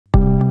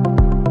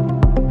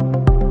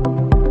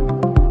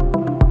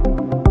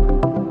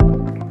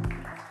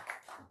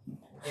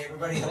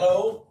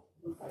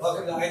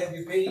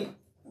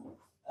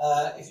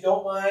If you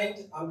don't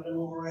mind, I'm going to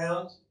move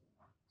around.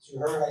 As you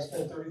heard, I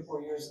spent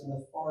 34 years in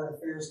the foreign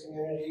affairs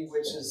community,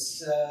 which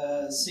is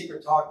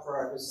secret talk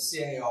for, I was a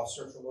CIA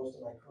officer for most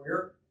of my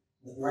career,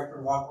 the director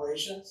of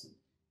operations.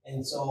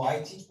 And so I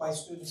teach my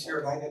students here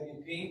at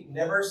IWP,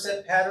 never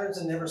set patterns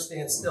and never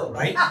stand still,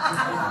 right?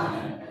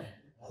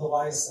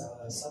 Otherwise,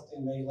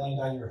 something may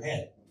land on your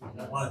head. I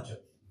don't want it to.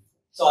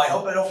 So I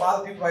hope I don't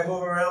bother people by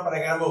moving around, but I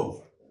got to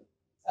move.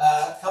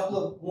 A couple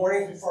of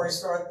warnings before I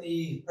start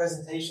the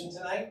presentation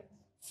tonight.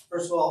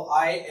 First of all,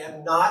 I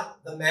am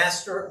not the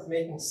master of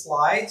making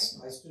slides.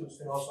 My students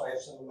can also, I have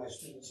some of my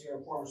students here,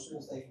 former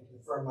students, they can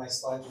confirm my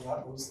slides are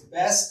not always the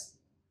best.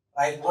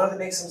 I wanted to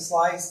make some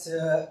slides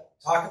to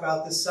talk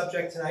about this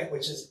subject tonight,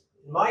 which is,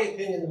 in my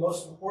opinion, the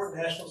most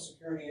important national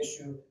security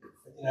issue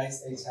that the United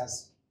States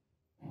has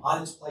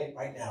on its plate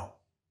right now.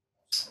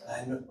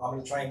 And I'm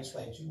going to try and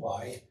explain to you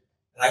why.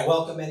 And I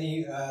welcome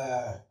any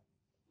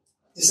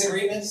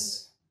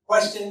disagreements,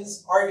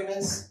 questions,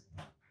 arguments.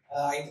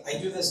 I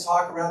do this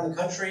talk around the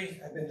country.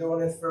 I've been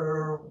doing it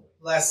for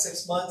the last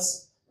 6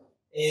 months.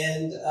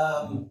 And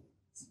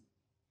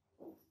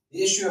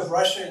the issue of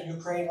Russia and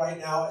Ukraine right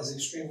now is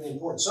extremely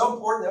important. So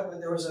important that when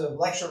there was a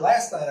lecture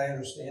last night, I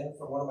understand,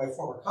 from one of my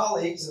former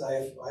colleagues, and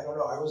I don't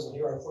know, I wasn't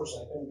here,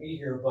 unfortunately, I couldn't be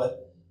here,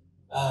 but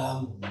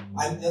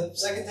the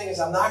second thing is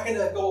I'm not going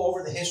to go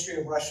over the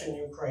history of Russia and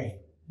Ukraine.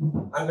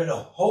 I'm going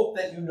to hope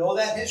that you know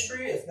that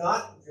history. If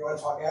not, if you want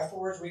to talk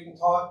afterwards, we can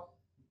talk.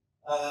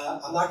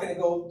 I'm not going to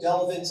go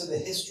delve into the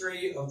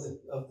history of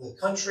the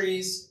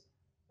countries,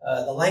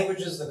 the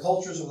languages, the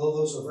cultures, although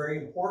those are very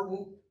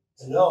important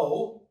to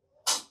know.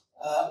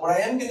 What I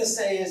am going to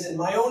say is, in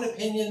my own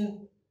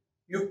opinion,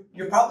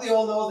 you probably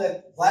all know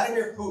that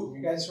Vladimir Putin,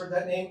 you guys heard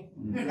that name?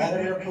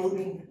 Vladimir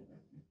Putin.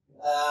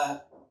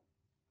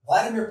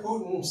 Vladimir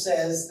Putin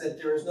says that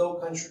there is no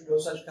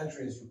such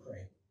country as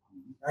Ukraine,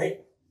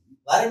 right?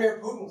 Vladimir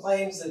Putin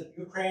claims that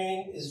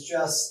Ukraine is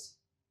just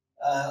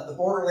the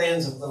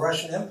borderlands of the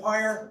Russian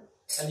Empire,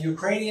 and the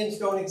Ukrainians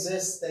don't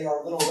exist, they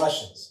are little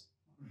Russians.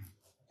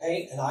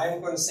 Okay, and I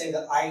am going to say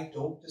that I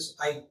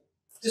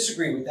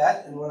disagree with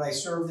that, and when I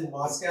served in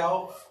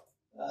Moscow,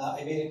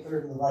 I made it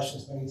clear to the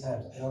Russians many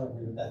times, I don't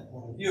agree with that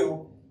point of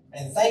view,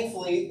 and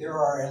thankfully there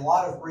are a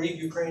lot of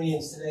brave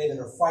Ukrainians today that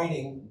are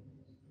fighting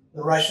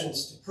the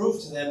Russians to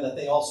prove to them that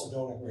they also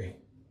don't agree.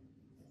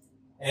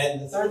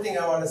 And the third thing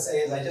I want to say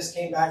is I just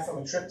came back from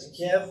a trip to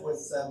Kiev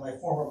with my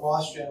former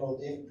boss, General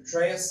David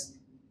Petraeus,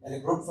 and a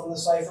group from the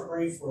Cipher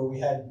Brief, where we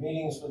had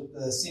meetings with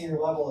the senior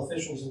level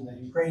officials in the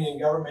Ukrainian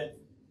government.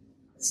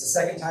 It's the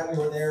second time we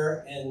were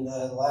there in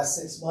the last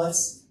 6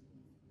 months.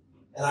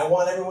 And I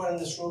want everyone in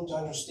this room to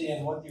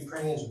understand what the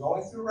Ukrainians are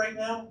going through right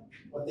now,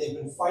 what they've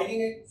been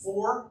fighting it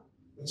for,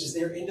 which is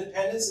their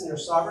independence and their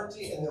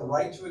sovereignty and their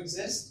right to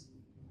exist,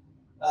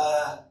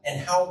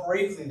 and how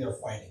bravely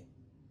they're fighting.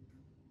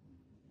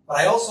 But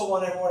I also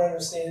want everyone to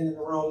understand in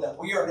the room that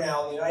we are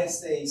now, the United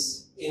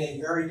States, in a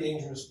very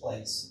dangerous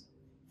place.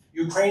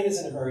 Ukraine is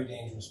in a very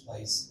dangerous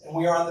place. And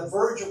we are on the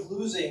verge of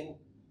losing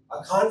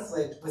a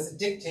conflict with a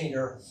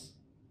dictator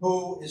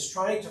who is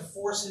trying to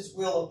force his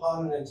will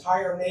upon an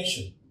entire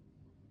nation.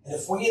 And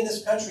if we in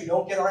this country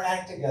don't get our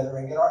act together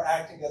and get our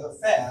act together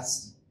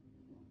fast,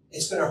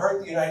 it's going to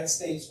hurt the United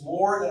States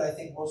more than I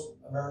think most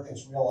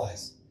Americans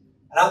realize.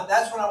 And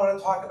that's what I want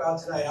to talk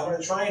about tonight. I'm going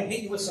to try and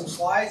hit you with some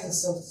slides and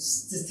some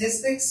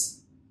statistics.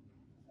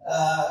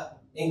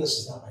 English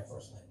is not my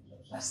first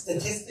language.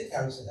 Statistics,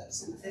 how do you say that?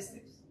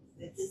 Statistics?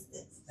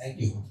 Statistics. Thank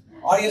you.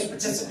 Audience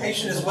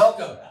participation is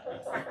welcome.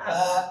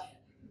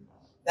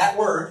 That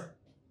word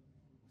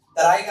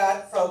that I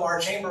got from our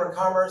Chamber of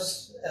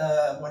Commerce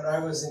when I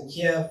was in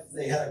Kiev,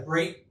 they had a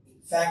great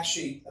fact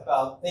sheet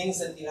about things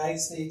that the United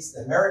States,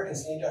 the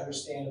Americans need to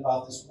understand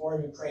about this war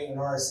in Ukraine and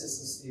our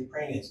assistance to the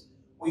Ukrainians.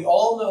 We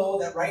all know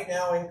that right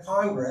now in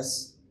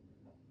Congress,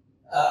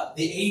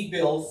 the aid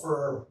bill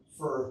for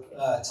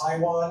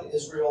Taiwan,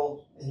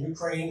 Israel, and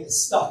Ukraine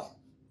is stuck.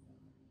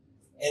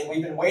 And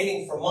we've been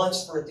waiting for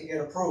months for it to get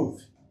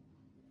approved.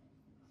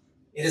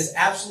 It is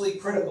absolutely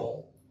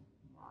critical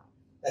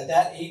that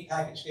that aid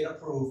package get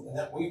approved and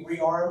that we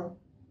rearm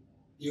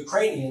the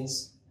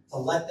Ukrainians to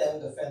let them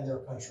defend their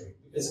country.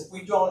 Because if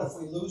we don't, if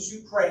we lose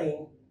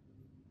Ukraine,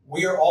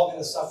 we are all going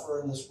to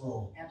suffer in this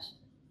room. Absolutely.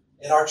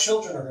 And our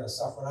children are going to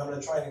suffer, and I'm going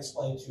to try and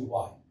explain to you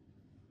why.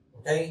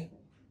 Okay?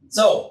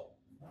 So,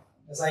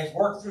 as I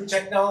work through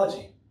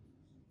technology,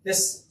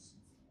 let's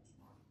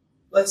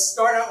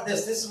start out with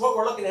this. This is what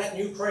we're looking at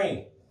in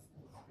Ukraine.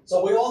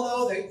 So we all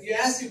know that if you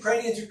ask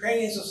Ukrainians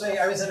will say,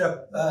 I was at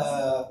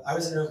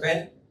an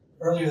event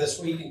earlier this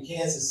week in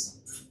Kansas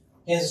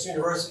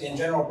University, and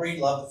General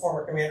Breedlove, the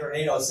former commander of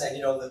NATO, said,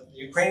 you know, the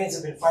Ukrainians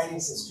have been fighting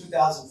since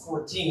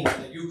 2014.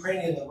 And the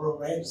Ukrainian in the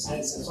room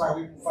said,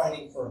 sorry, we've been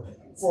fighting for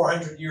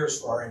 400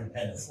 years for our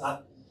independence,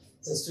 not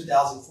since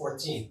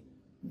 2014.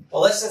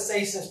 Well, let's just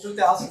say since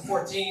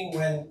 2014,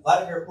 when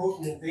Vladimir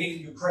Putin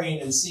invaded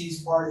Ukraine and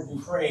seized part of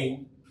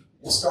Ukraine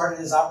and started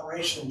his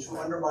operation to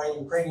undermine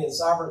Ukrainian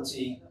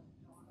sovereignty,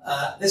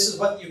 this is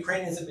what the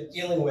Ukrainians have been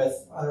dealing with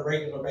on a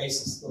regular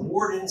basis. The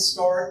war didn't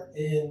start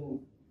in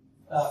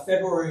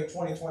February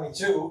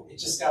 2022, it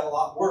just got a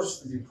lot worse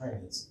for the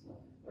Ukrainians.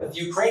 But the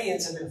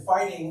Ukrainians have been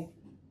fighting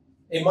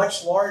a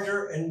much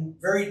larger and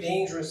very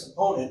dangerous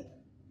opponent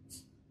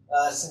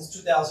since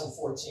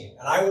 2014.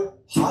 And I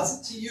would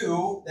posit to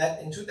you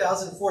that in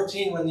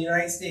 2014, when the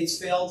United States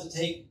failed to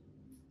take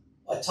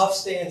a tough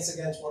stance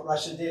against what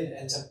Russia did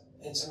and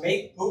to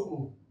make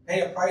Putin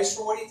pay a price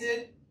for what he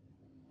did,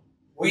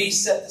 we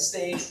set the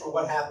stage for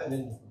what happened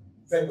in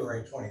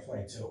February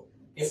 2022.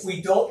 If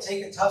we don't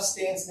take a tough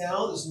stance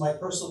now, this is my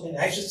personal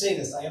opinion. I should say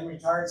this, I am a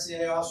retired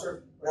CIA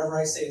officer. Whatever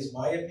I say is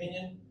my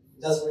opinion.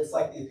 It doesn't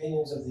reflect the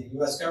opinions of the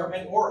US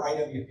government or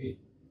IWP.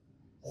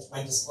 That's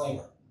my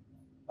disclaimer.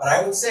 But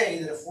I would say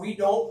that if we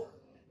don't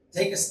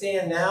take a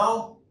stand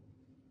now,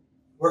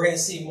 we're going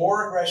to see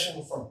more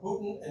aggression from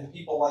Putin and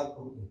people like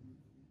Putin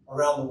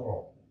around the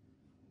world.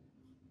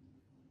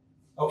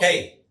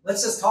 Okay,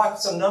 let's just talk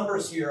some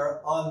numbers here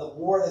on the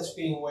war that's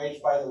being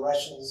waged by the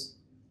Russians,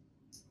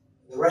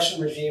 the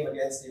Russian regime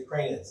against the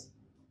Ukrainians.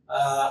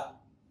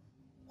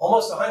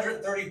 Almost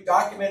 130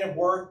 documented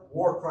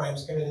war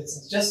crimes committed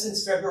just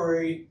since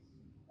February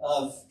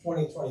of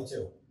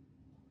 2022.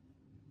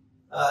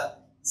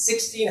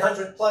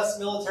 1,600 plus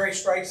military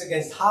strikes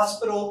against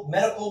hospital,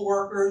 medical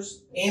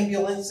workers,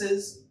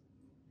 ambulances.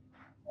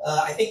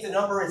 I think the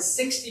number is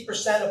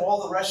 60% of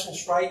all the Russian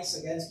strikes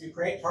against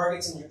Ukraine,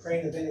 targets in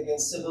Ukraine have been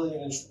against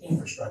civilian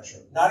infrastructure,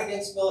 not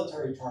against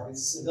military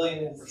targets,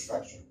 civilian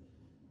infrastructure.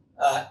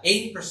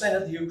 80%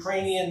 of the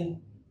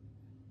Ukrainian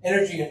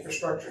energy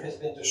infrastructure has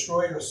been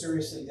destroyed or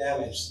seriously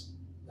damaged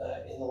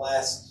in the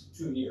last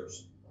 2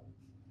 years.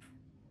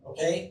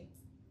 Okay?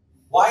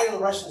 Why do the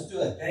Russians do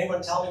that? Can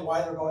anyone tell me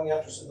why they're going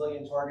after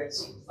civilian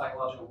targets?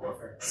 Psychological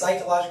warfare.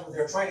 Psychological.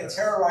 They're trying to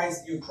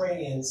terrorize the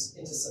Ukrainians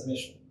into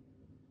submission.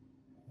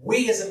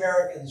 We as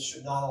Americans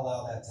should not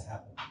allow that to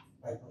happen,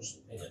 my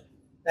personal opinion.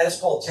 That is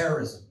called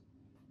terrorism.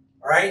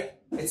 All right?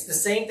 It's the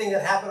same thing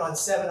that happened on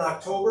 7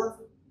 October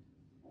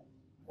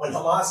when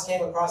Hamas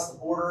came across the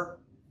border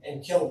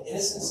and killed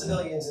innocent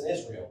civilians in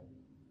Israel.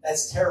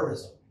 That's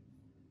terrorism.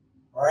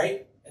 All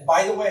right? And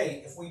by the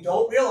way, if we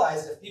don't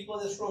realize it, if people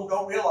in this room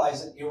don't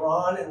realize it,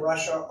 Iran and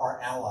Russia are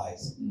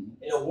allies.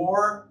 In a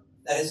war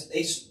that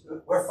is,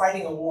 we're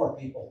fighting a war,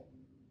 people.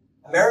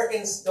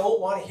 Americans don't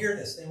want to hear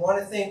this. They want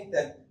to think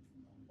that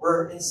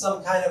we're in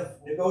some kind of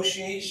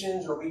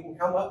negotiations or we can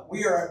come up.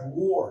 We are at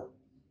war.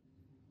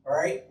 All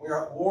right? We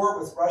are at war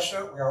with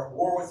Russia. We are at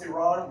war with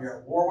Iran. We are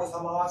at war with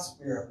Hamas.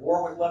 We are at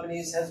war with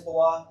Lebanese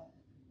Hezbollah.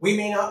 We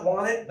may not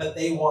want it, but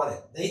they want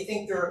it. They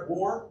think they're at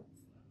war.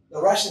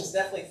 The Russians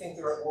definitely think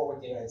they're at war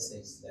with the United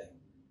States today.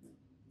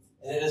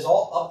 And it is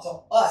all up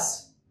to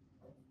us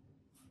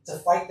to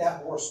fight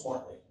that war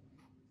smartly.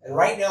 And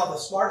right now, the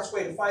smartest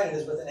way to fight it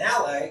is with an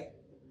ally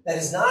that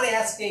is not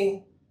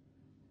asking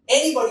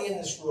anybody in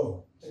this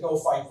room to go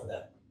fight for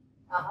them.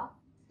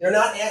 They're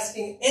not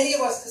asking any of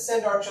us to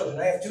send our children.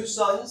 I have 2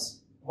 sons.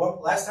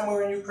 Last time we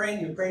were in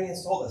Ukraine, the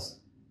Ukrainians told us,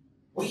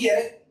 we get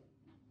it.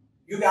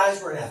 You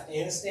guys were in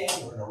Afghanistan,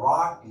 you were in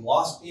Iraq, you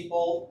lost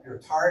people, you're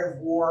tired of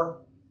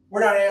war. We're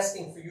not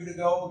asking for you to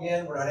go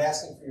again. We're not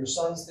asking for your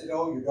sons to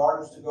go, your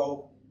daughters to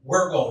go.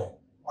 We're going.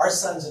 Our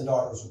sons and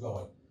daughters are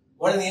going.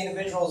 One of the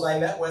individuals I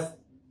met with,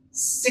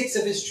 6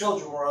 of his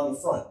children were on the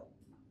front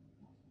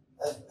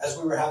as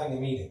we were having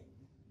a meeting.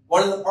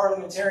 One of the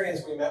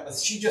parliamentarians we met with,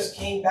 she just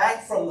came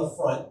back from the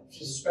front.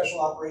 She's a special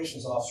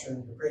operations officer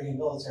in the Ukrainian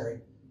military.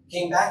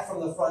 Came back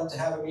from the front to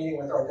have a meeting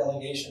with our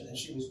delegation, and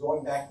she was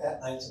going back that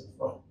night to the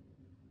front.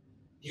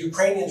 The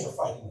Ukrainians are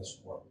fighting this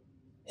war.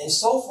 And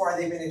so far,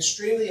 they've been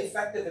extremely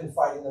effective in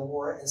fighting the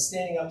war and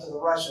standing up to the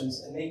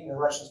Russians and making the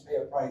Russians pay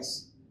a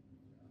price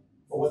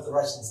for what the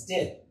Russians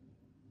did.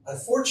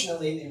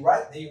 Unfortunately,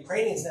 the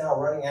Ukrainians now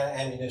are running out of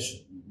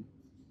ammunition.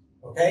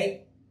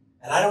 Okay?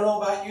 And I don't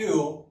know about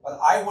you, but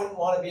I wouldn't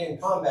want to be in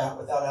combat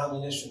without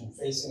ammunition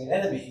facing an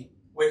enemy,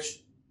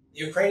 which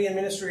the Ukrainian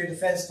Ministry of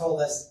Defense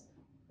told us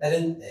that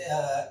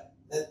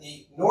that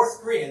the North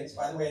Koreans,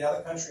 by the way,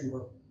 another country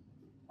we're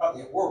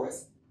probably at war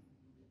with,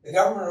 the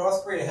government of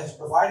North Korea has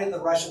provided the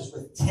Russians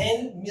with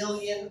 10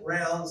 million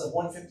rounds of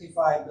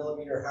 155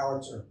 millimeter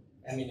howitzer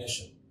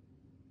ammunition.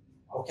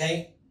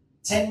 Okay?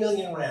 10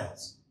 million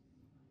rounds.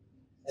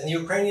 And the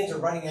Ukrainians are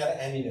running out of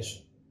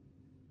ammunition.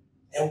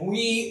 And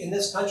we in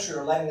this country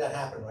are letting that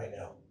happen right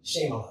now.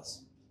 Shame on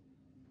us.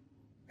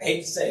 I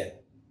hate to say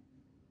it.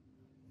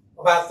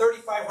 About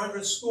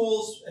 3,500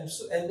 schools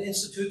and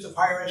institutes of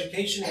higher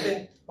education have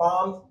been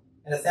bombed,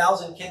 and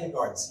 1,000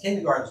 kindergartens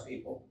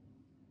people.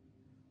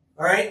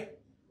 All right?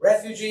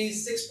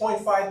 Refugees,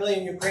 6.5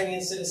 million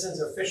Ukrainian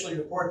citizens are officially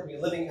reported to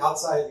be living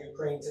outside of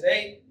Ukraine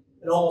today,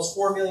 and almost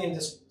 4 million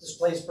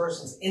displaced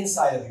persons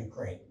inside of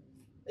Ukraine.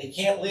 They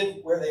can't live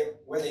where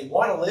they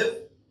want to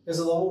live because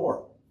of the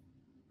war.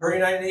 Per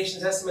United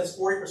Nations estimates,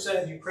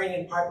 40% of the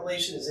Ukrainian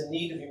population is in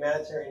need of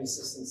humanitarian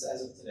assistance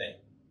as of today.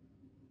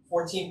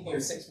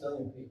 14.6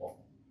 million people.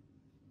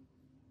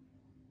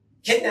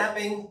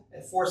 Kidnapping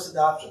and forced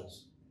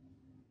adoptions.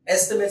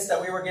 Estimates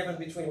that we were given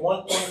between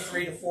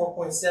 1.3 to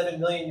 4.7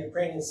 million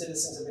Ukrainian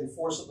citizens have been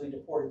forcibly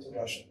deported to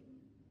Russia.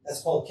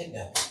 That's called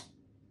kidnapping.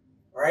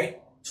 All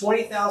right?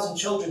 20,000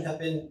 children have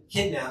been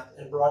kidnapped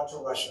and brought to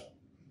Russia.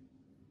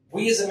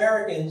 We as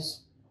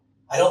Americans,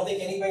 I don't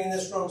think anybody in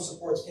this room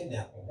supports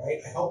kidnapping, right?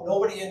 I hope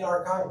nobody in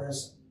our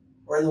Congress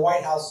or in the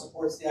White House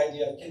supports the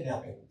idea of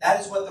kidnapping. That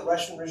is what the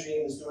Russian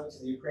regime is doing to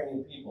the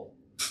Ukrainian people.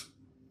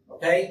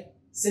 Okay?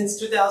 Since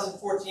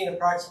 2014,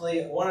 approximately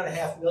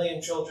 1.5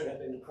 million children have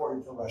been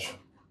deported to Russia.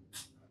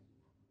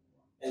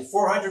 And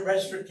 400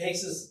 registered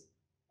cases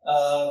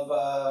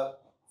of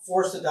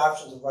forced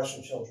adoptions of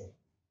Russian children.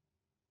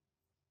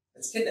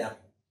 It's kidnapping.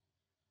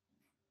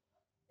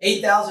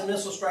 8,000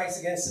 missile strikes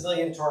against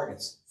civilian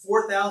targets.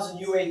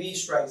 4,000 UAV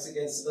strikes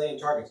against civilian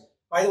targets.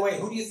 By the way,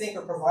 who do you think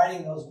are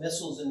providing those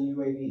missiles and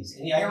UAVs?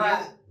 Any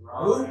ideas?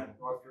 Who?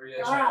 North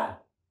Korea, China.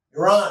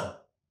 Iran,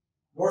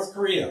 North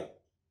Korea,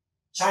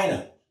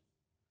 China.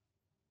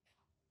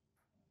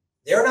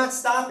 They're not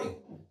stopping.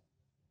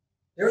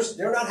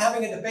 They're not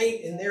having a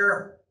debate in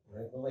their,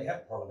 well, they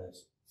have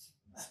parliaments.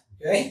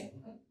 Okay?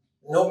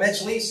 No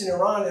Majlis in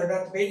Iran, they're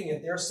not debating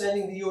it. They're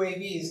sending the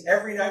UAVs.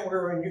 Every night we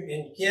were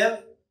in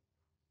Kiev,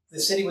 the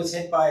city was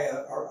hit by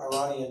an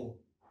Iranian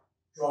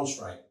drone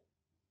strike.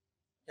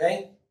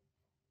 Okay?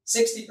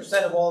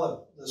 60% of all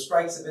of the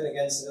strikes have been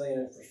against civilian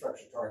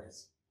infrastructure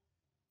targets.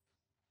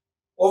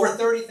 Over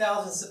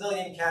 30,000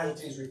 civilian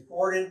casualties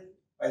reported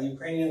by the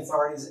Ukrainian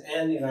authorities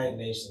and the United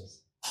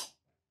Nations.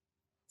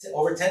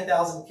 Over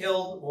 10,000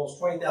 killed, almost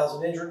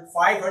 20,000 injured,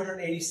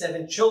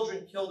 587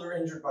 children killed or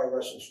injured by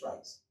Russian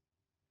strikes.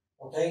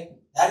 Okay?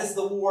 That is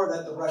the war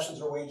that the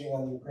Russians are waging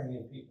on the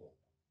Ukrainian people.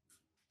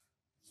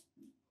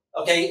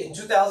 Okay, in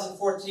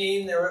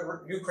 2014,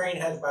 Ukraine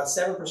had about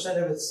 7%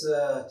 of its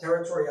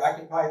territory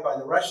occupied by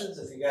the Russians.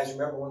 If you guys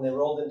remember when they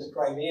rolled into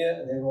Crimea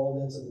and they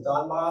rolled into the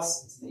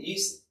Donbass, into the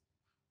east.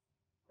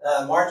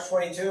 March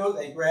 22,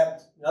 they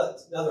grabbed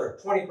another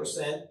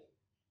 20%.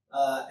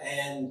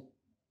 And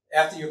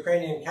after the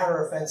Ukrainian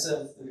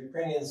counteroffensive, the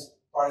Ukrainians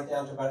brought it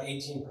down to about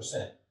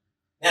 18%.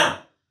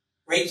 Now,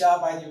 great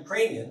job by the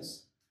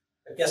Ukrainians,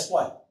 but guess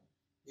what?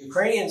 The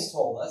Ukrainians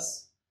told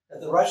us that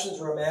the Russians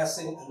are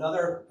amassing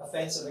another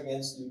offensive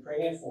against the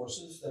Ukrainian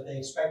forces that they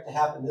expect to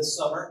happen this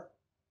summer.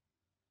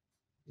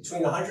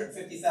 Between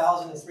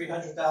 150,000 and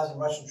 300,000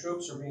 Russian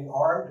troops are being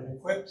armed and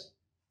equipped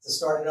to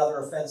start another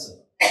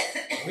offensive.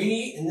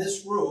 We in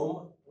this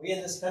room, we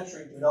in this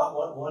country do not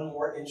want one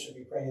more inch of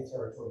Ukrainian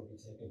territory to be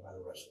taken by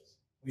the Russians.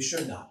 We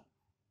should not.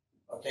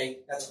 Okay?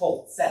 That's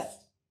called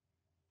theft.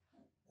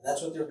 And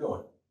that's what they're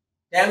doing.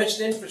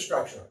 Damaged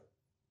infrastructure.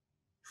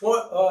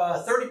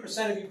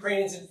 30% of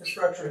Ukraine's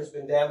infrastructure has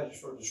been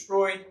damaged or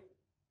destroyed.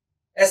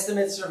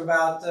 Estimates are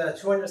about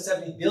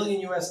 $270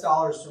 billion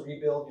to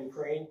rebuild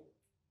Ukraine,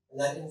 and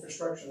that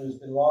infrastructure has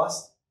been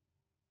lost.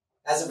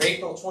 As of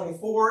April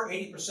 24,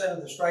 80%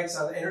 of the strikes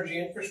on energy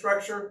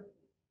infrastructure.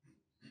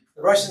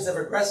 The Russians have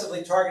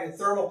aggressively targeted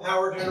thermal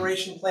power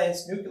generation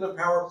plants, nuclear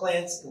power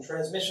plants, and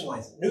transmission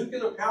lines.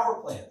 Nuclear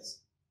power plants.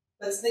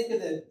 Let's think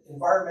of the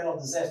environmental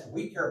disaster.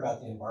 We care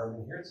about the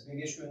environment here. It's a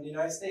big issue in the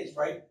United States,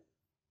 right?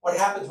 What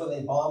happens when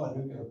they bomb a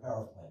nuclear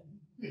power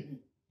plant?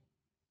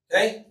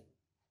 Okay?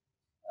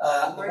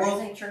 Where do you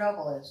think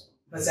Chernobyl is?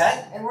 What's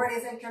that? And where do you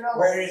think Chernobyl is?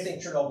 Where do you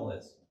think Chernobyl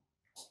is?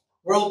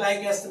 World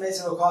Bank estimates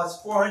it will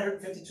cost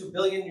 $452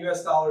 billion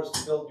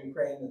to build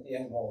Ukraine at the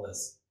end of all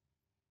this.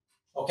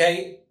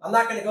 Okay? I'm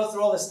not going to go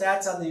through all the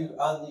stats on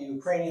the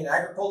Ukrainian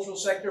agricultural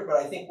sector, but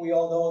I think we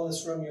all know in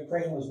this room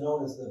Ukraine was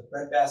known as the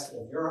breadbasket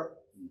of Europe.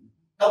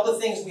 A couple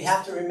of things we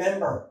have to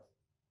remember.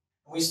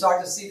 We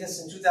start to see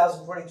this in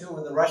 2022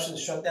 when the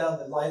Russians shut down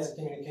the lines of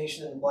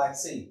communication in the Black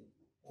Sea.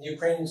 And the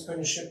Ukrainians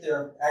couldn't ship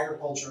their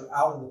agriculture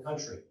out of the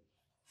country.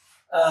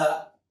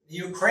 The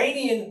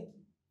Ukrainian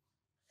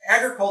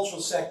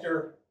agricultural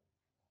sector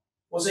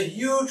was a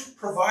huge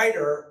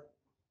provider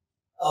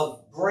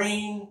of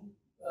grain,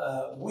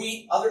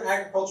 wheat, other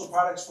agricultural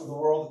products for the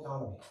world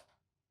economy.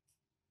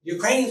 The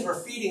Ukrainians were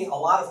feeding a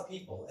lot of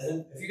people.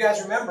 And if you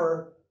guys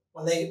remember,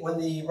 when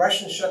the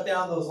Russians shut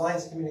down those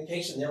lines of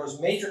communication, there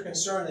was major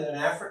concern that in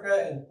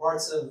Africa and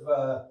parts of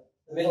the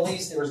Middle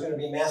East, there was going to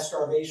be mass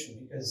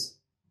starvation because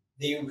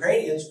the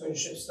Ukrainians couldn't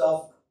ship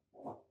stuff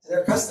to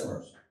their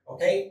customers.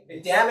 Okay?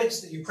 It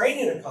damaged the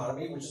Ukrainian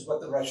economy, which is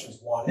what the Russians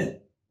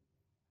wanted,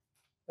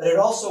 but it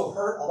also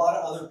hurt a lot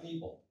of other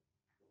people.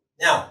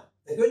 Now,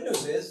 the good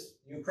news is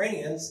the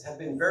Ukrainians have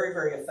been very,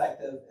 very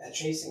effective at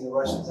chasing the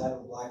Russians out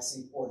of the Black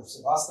Sea port of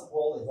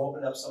Sevastopol. They've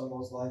opened up some of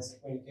those lines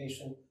of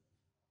communication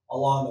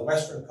along the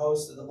western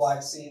coast of the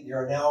Black Sea. They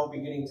are now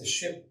beginning to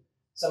ship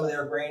some of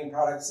their grain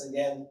products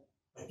again.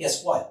 But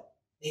guess what?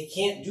 They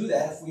can't do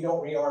that if we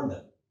don't rearm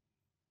them.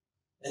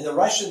 And the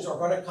Russians are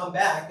going to come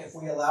back if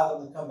we allow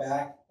them to come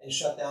back and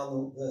shut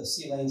down the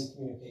sea lanes of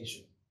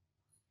communication.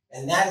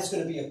 And that is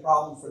going to be a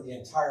problem for the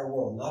entire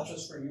world, not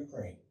just for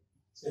Ukraine.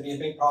 It's going to be a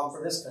big problem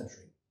for this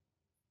country.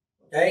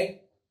 Okay?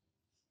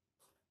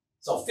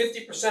 So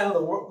 50% of the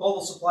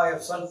global supply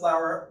of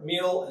sunflower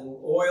meal and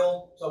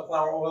oil,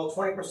 sunflower oil,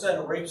 20%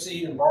 of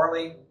rapeseed and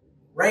barley,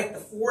 ranked the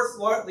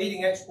 4th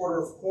leading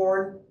exporter of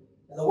corn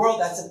in the world.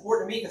 That's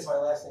important to me because my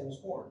last name is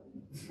Corn.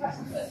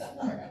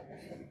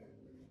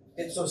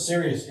 It's so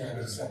serious here. I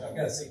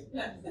gotta say.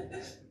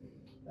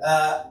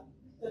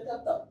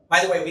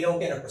 By the way, we don't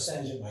get a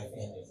percentage in my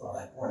family for all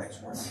that corn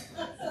export.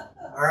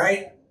 All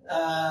right?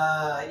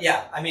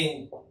 Yeah, I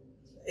mean,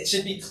 it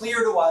should be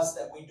clear to us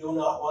that we do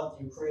not want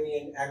the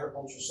Ukrainian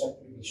agriculture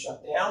sector to be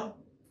shut down.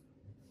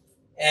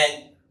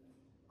 And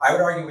I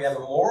would argue we have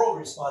a moral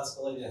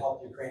responsibility to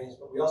help the Ukrainians,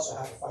 but we also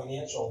have a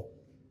financial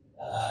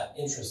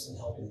interest in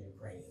helping the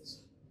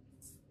Ukrainians.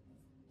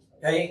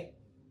 Okay?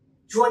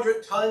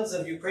 200 tons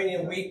of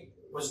Ukrainian wheat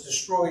was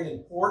destroyed in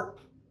port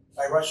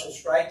by Russian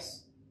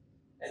strikes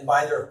and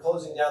by their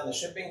closing down the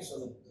shipping,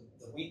 so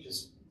the wheat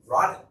just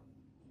rotted.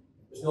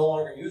 It was no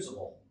longer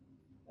usable.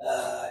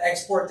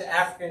 Export to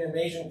African and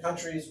Asian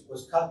countries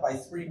was cut by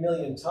 3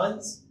 million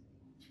tons.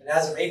 And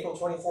as of April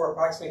 24,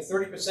 approximately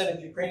 30% of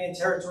Ukrainian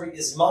territory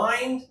is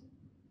mined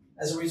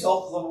as a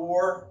result of the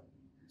war.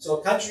 So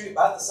a country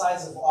about the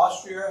size of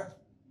Austria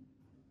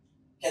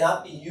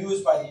cannot be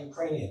used by the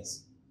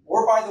Ukrainians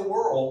or by the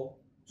world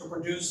to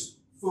produce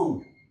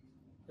food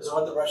because of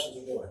what the Russians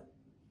are doing.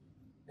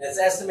 And it's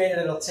estimated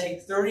it'll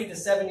take 30 to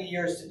 70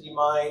 years to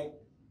demine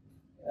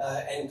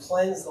and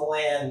cleanse the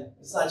land.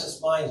 It's not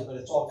just mines, but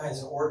it's all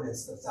kinds of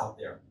ordnance that's out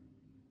there.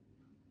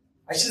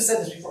 I should have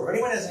said this before. If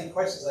anyone has any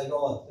questions as I go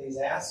on, please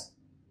ask.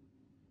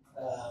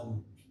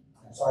 I'm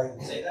sorry I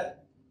didn't say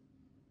that.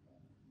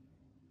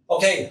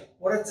 Okay,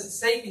 what is at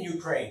stake in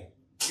Ukraine?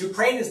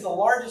 Ukraine is the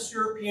largest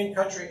European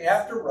country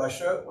after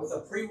Russia with a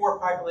pre-war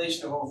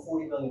population of over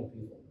 40 million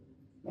people.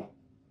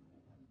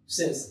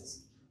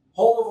 Citizens.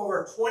 Home of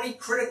over 20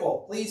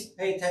 critical, please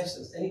pay attention to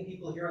this. Any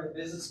people here in the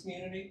business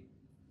community?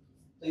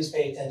 Please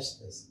pay attention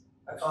to this.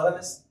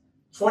 Economists,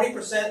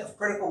 20% of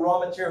critical raw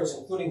materials,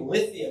 including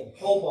lithium,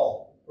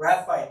 cobalt,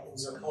 graphite, and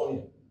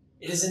zirconium.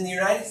 It is in the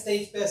United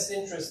States' best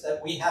interest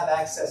that we have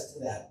access to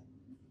that,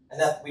 and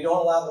that we don't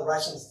allow the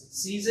Russians to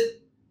seize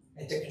it,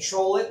 and to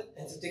control it,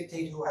 and to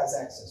dictate who has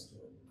access to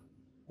it.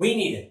 We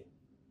need it.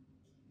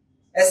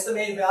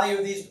 Estimated value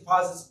of these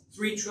deposits,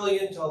 $3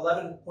 trillion to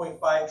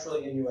 $11.5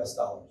 trillion US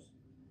dollars.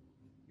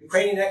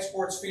 Ukrainian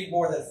exports feed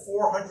more than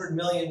 400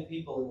 million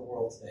people in the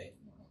world today.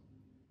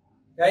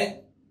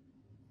 Okay?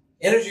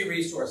 Energy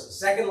resources,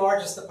 second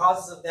largest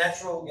deposits of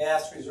natural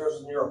gas reserves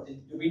in Europe.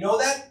 Do we know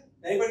that?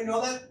 Anybody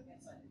know that?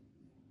 Yes,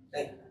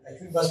 I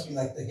do. We must be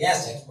like the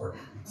gas expert.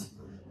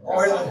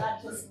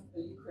 Not just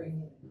the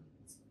Ukrainian.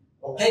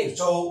 Okay,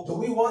 so do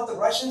we want the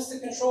Russians to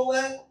control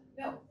that?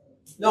 No.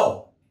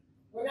 No.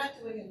 We're not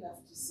doing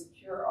enough to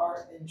secure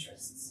our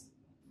interests.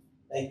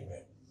 Thank you,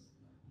 Rick.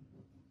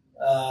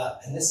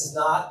 And this is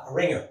not a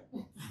ringer.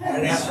 I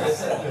didn't ask for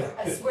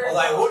this. Although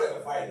I would have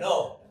if I had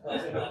known.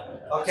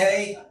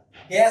 Okay,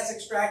 gas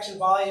extraction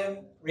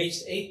volume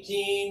reached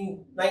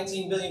 19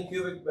 billion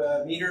cubic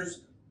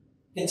meters.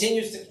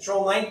 Continues to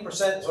control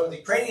 90%. So the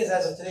Ukrainians,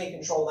 as of today,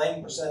 control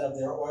 90% of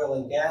their oil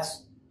and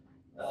gas.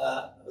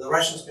 The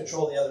Russians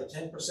control the other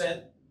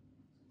 10%.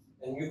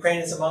 And Ukraine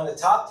is among the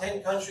top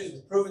 10 countries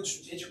with proven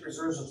strategic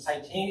reserves of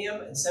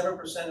titanium and 7%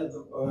 of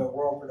the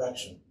world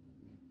production.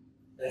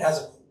 And it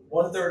has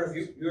 1/3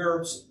 of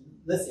Europe's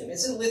lithium.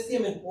 Isn't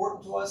lithium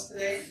important to us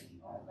today?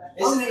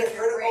 Isn't it a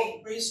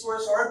critical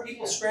resource? Aren't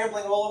people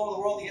scrambling all over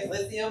the world to get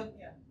lithium?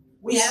 Yeah.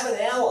 We have an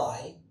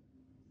ally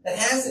that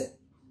has it.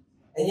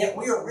 And yet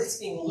we are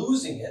risking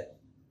losing it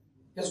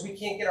because we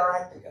can't get our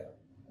act together.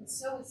 And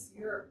so is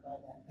Europe by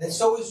that. And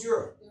so is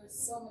Europe. There are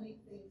so many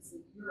things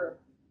in Europe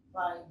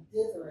by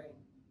dithering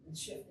and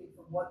shifting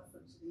from one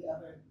foot to the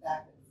other and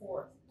back and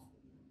forth,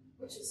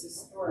 which is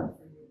historic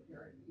for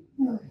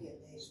European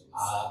nations.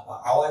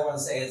 All I want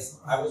to say is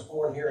I was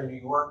born here in New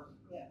York.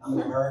 Yeah. I'm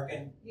an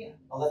American. Yeah.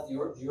 I'll let the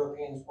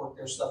Europeans work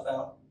their stuff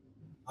out.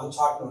 I'm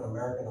talking to an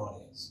American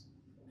audience.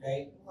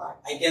 Okay? Right.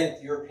 I get it,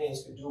 the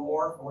Europeans could do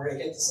more, and we're going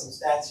to get to some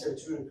stats here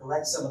too to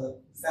correct some of the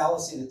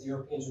fallacy that the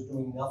Europeans are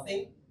doing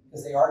nothing,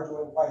 because they are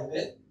doing quite a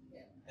bit.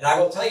 Yeah. And I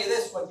will tell you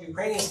this, what the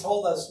Ukrainians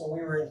told us when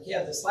we were in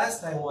Kiev this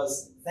last time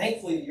was,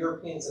 thankfully the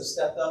Europeans have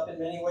stepped up in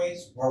many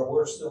ways, where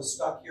we're still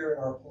stuck here in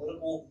our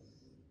political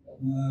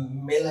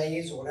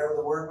melees, or whatever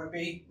the word would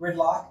be,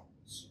 gridlock,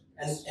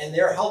 and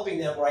they're helping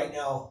them right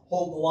now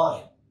hold the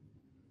line.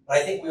 But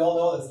I think we all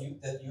know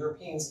that the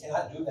Europeans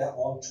cannot do that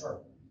long term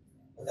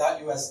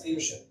without U.S.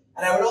 leadership.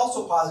 And I would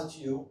also posit to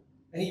you,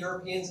 any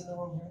Europeans in the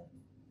room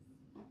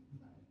here?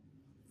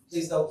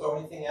 Please don't throw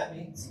anything at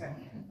me.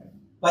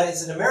 But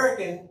as an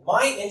American,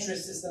 my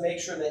interest is to make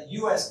sure that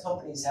U.S.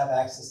 companies have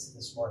access to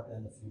this market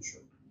in the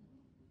future.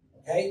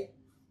 Okay?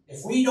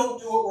 If we don't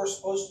do what we're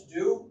supposed to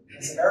do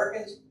as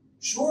Americans,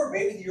 sure,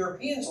 maybe the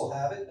Europeans will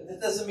have it, but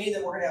that doesn't mean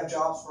that we're going to have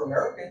jobs for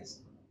Americans.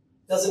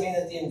 It doesn't mean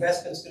that the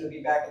investment's going to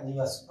be back in the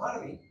U.S.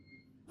 economy.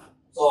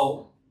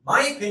 So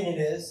my opinion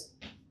is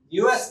the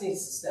U.S.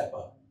 needs to step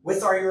up.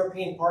 With our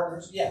European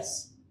partners,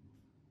 yes.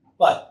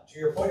 But to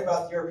your point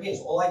about the Europeans,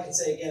 all I can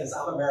say again is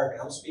I'm American.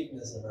 I'm speaking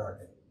as an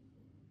American.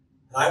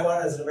 And I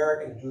want as an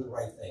American to do the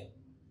right thing.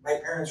 My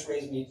parents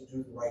raised me to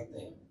do the right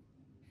thing.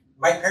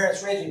 My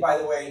parents raised me, by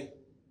the way,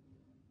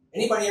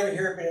 anybody ever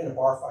here been in a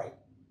bar fight?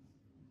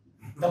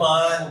 Come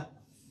on.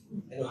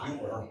 I know you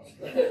were.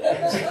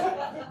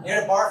 You're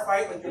in a bar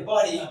fight with your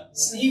buddy.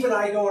 Steve and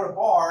I go in a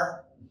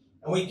bar,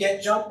 and we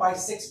get jumped by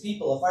 6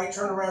 people. If I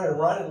turn around and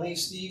run and leave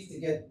Steve to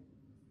get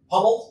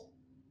pummeled,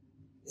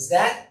 is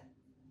that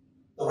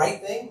the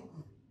right thing?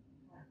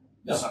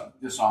 No.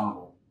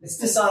 Dishonorable. It's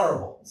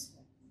dishonorable.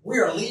 We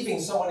are leaving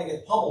someone to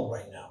get pummeled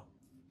right now.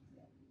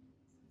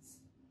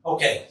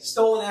 Okay,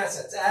 stolen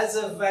assets. As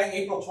of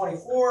April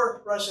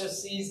 24, Russia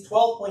seized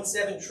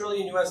 $12.7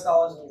 trillion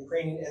in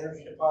Ukrainian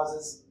energy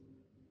deposits.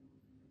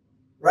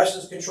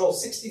 Russians control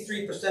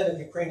 63% of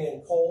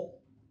Ukrainian coal.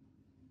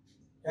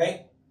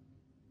 Okay,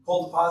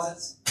 coal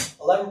deposits.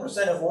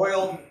 11% of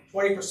oil,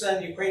 20%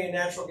 of Ukrainian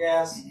natural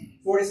gas,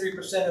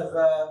 43%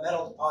 of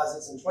metal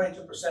deposits, and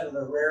 22% of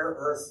the rare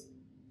earth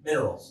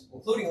minerals,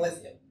 including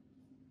lithium.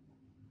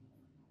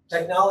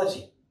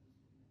 Technology.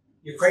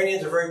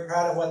 Ukrainians are very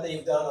proud of what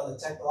they've done on the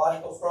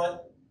technological front.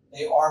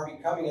 They are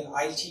becoming an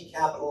IT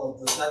capital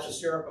of not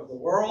just Europe, of the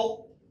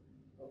world.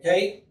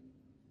 Okay?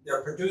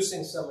 They're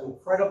producing some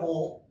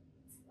incredible,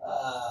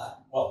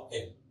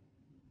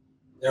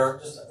 there are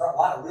just a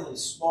lot of really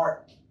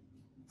smart,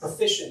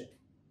 proficient,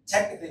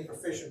 technically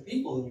proficient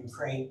people in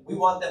Ukraine. We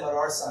want them on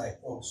our side,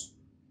 folks.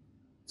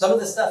 Some of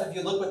the stuff, if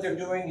you look what they're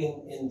doing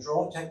in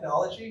drone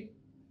technology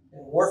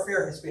and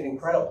warfare, has been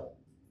incredible.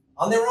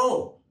 On their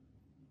own.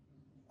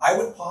 I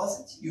would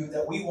posit to you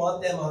that we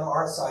want them on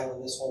our side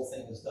when this whole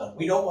thing is done.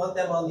 We don't want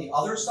them on the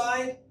other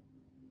side,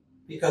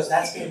 because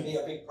that's going to be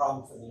a big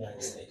problem for the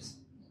United States.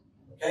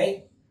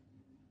 Okay?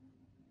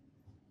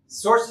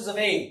 Sources of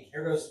aid.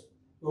 Here goes,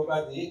 go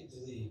back to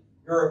the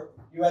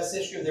U.S.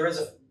 issue. There is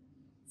a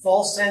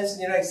false sense in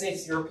the United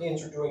States the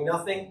Europeans are doing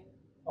nothing.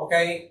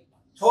 Okay?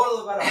 Total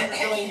of about $100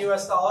 billion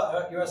US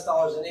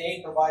dollars in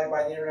aid provided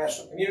by the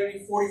international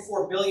community.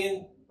 $44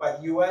 billion by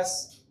the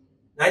U.S.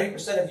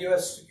 90% of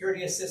U.S.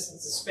 security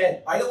assistance is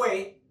spent. By the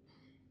way,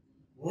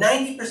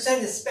 90%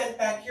 is spent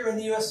back here in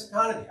the U.S.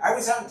 economy. I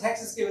was out in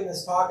Texas giving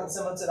this talk, and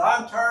someone said,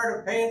 I'm tired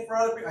of paying for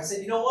other people. I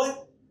said, you know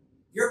what?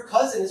 Your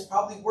cousin is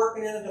probably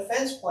working in a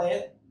defense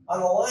plant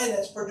on a line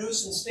that's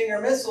producing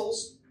Stinger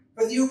missiles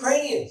for the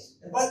Ukrainians.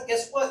 And but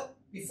guess what?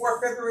 Before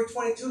February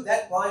 22,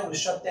 that line was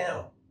shut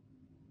down.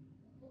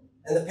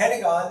 And the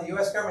Pentagon, the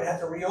U.S. government, had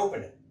to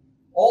reopen it.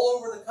 All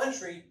over the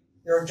country,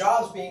 there are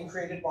jobs being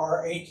created by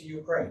our aid to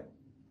Ukraine.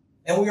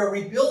 And we are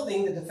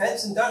rebuilding the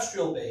defense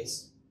industrial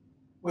base,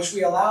 which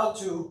we allowed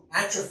to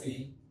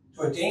atrophy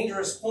to a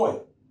dangerous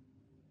point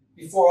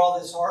before all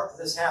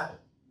this happened.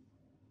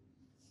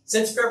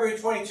 Since February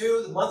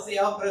 22, the monthly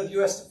output of the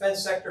U.S.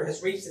 defense sector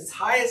has reached its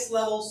highest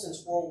level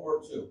since World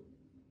War II.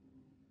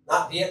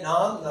 Not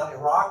Vietnam, not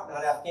Iraq,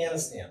 not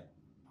Afghanistan.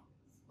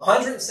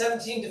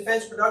 117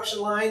 defense production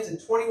lines in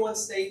 21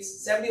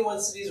 states,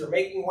 71 cities are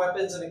making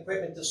weapons and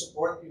equipment to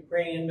support the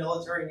Ukrainian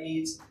military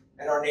needs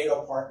and our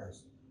NATO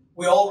partners.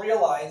 We all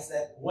realize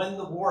that when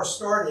the war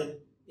started,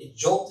 it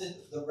jolted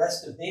the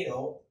rest of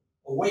NATO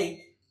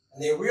awake,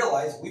 and they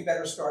realized we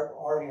better start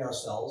arming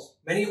ourselves.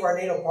 Many of our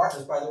NATO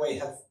partners, by the way,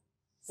 have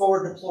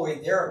forward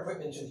deployed their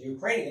equipment to the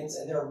Ukrainians,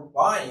 and they're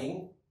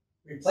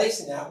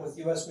replacing that with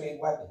U.S.-made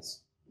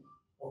weapons.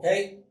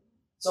 Okay?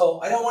 So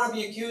I don't want to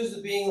be accused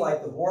of being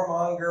like the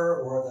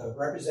warmonger or the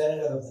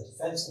representative of the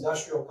defense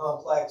industrial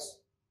complex.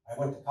 I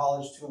went to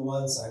college too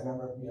once. I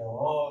remember,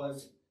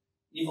 that's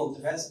evil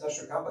defense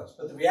industrial complex.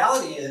 But the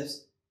reality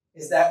is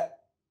that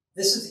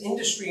this is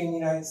industry in the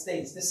United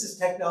States. This is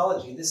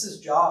technology. This is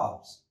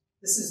jobs.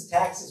 This is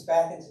taxes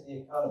back into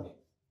the economy.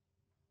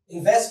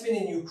 Investment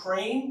in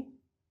Ukraine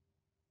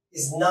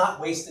is not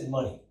wasted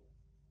money.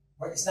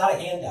 It's not a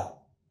handout.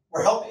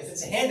 We're helping. If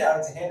it's a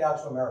handout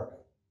to America.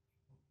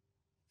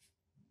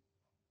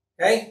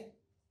 Okay?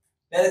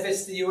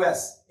 Benefits to the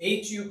U.S.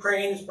 Aid to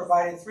Ukraine has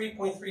provided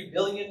 $3.3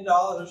 billion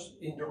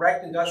in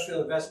direct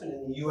industrial investment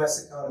in the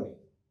U.S. economy.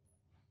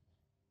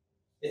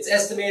 It's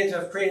estimated to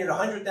have created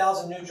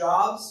 100,000 new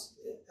jobs,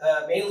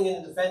 mainly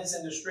in the defense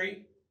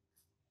industry.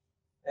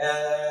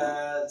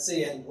 Let's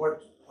see, and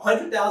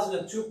 100,000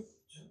 and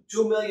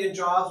 2 million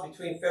jobs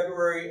between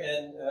February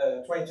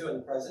and 22 and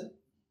the present.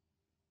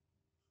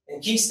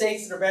 And key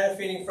states that are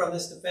benefiting from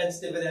this defense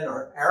dividend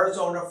are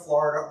Arizona,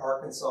 Florida,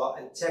 Arkansas,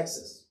 and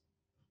Texas.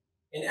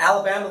 In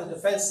Alabama, the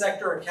defense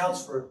sector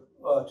accounts for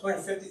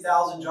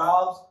 250,000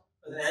 jobs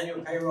with an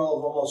annual payroll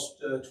of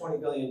almost $20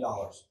 billion.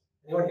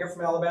 Anyone here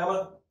from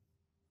Alabama?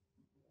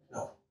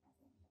 No.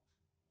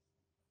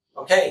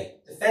 Okay,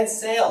 defense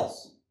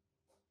sales.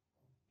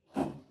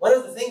 One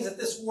of the things that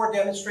this war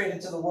demonstrated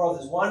to the world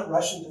is, one,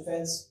 Russian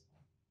defense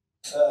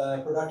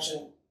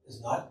production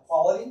is not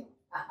quality.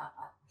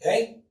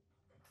 Okay?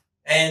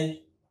 And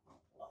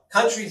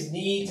countries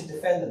need to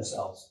defend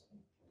themselves.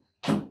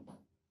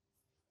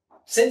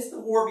 Since the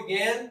war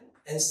began,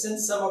 and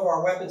since some of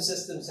our weapon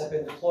systems have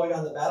been deployed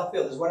on the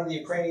battlefield, as one of the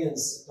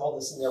Ukrainians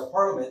told us in their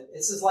parliament,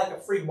 this is like a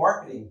free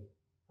marketing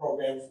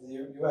program for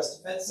the U.S.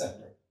 defense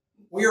sector.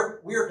 We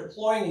are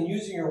deploying and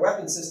using your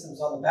weapon systems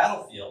on the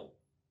battlefield,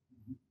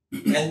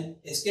 and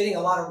it's getting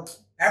a lot of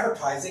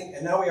advertising,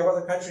 and now we have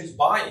other countries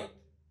buying.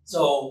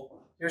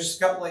 So there's a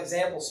couple of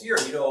examples here.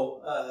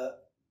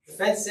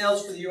 Defense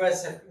sales for the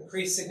U.S. have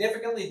increased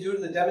significantly due to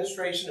the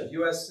demonstration of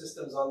U.S.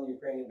 systems on the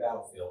Ukrainian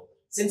battlefield.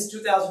 Since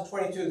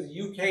 2022,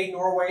 the UK,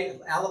 Norway,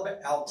 Albania,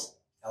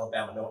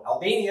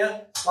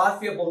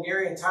 Latvia,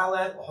 Bulgaria, and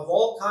Thailand have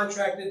all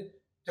contracted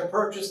to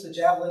purchase the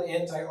Javelin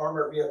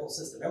anti-armor vehicle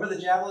system. Remember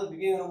the Javelin at the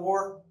beginning of the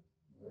war?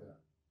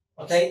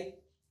 Okay.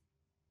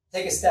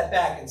 Take a step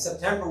back. In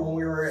September, when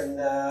we were in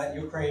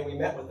Ukraine, we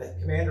met with the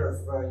commander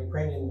of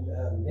Ukrainian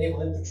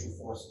Naval Infantry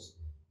Forces.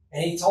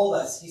 And he told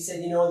us, he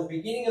said, you know, in the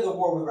beginning of the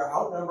war, we were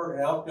outnumbered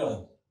and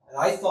outgunned. And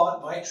I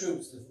thought my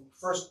troops, the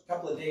first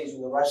couple of days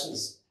when the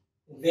Russians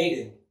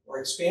invaded or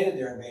expanded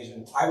their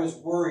invasion, I was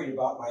worried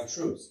about my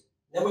troops.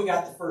 Then we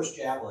got the first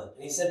Javelin.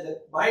 And he said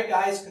that my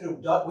guys could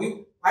have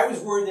done, I was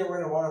worried they were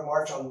going to want to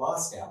march on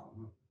Moscow.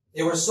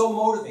 They were so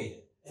motivated.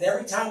 And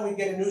every time we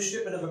get a new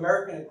shipment of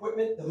American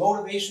equipment, the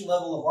motivation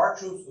level of our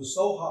troops was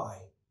so high.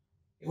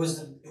 It was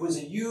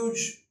a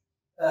huge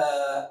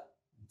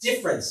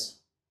difference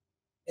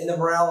in the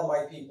morale of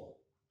my people.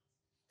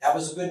 That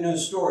was a good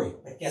news story.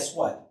 But guess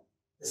what?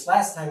 This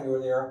last time we were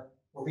there,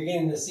 we're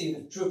beginning to see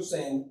the troops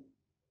saying,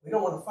 we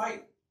don't want to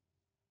fight.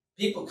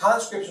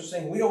 Conscripts are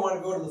saying, we don't want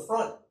to go to the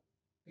front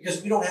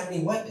because we don't have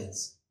any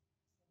weapons.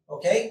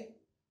 Okay?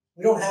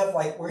 We don't have,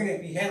 we're going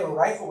to be handling a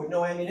rifle with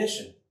no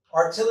ammunition.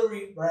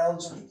 Artillery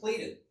rounds are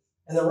depleted.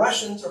 And the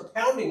Russians are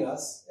pounding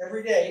us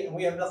every day, and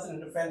we have nothing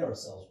to defend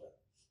ourselves with.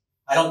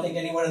 I don't think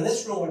anyone in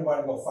this room would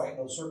want to go fight in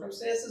those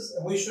circumstances,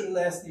 and we shouldn't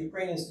ask the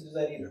Ukrainians to do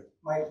that either.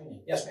 My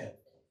opinion. Yes, ma'am.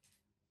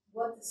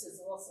 What this has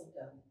also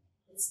done,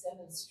 it's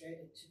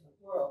demonstrated to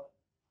the world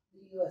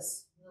the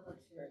U.S.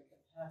 military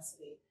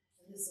capacity,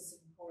 and this is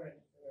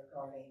important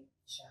regarding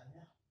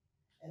China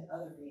and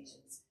other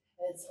regions.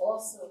 And it's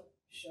also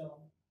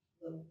shown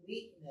the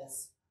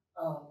weakness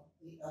of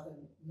the other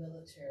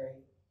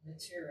military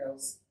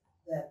materials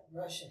that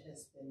Russia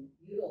has been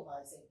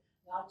utilizing,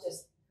 not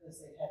just because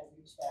they've had to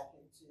reach back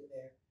into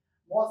their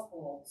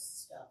mothballed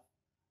stuff,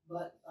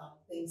 but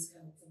things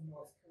coming from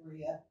North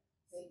Korea,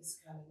 things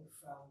coming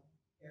from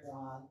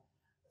Iran,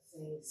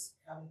 things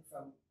coming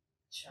from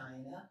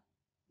China,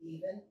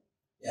 even.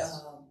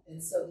 Yes.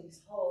 And so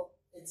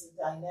it's a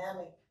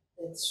dynamic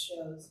that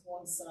shows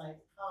one side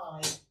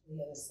high,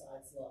 the other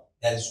side's low.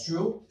 That is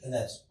true, and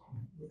that's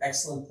an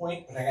excellent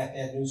point, but I got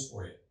bad news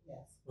for you.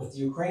 Yes. What the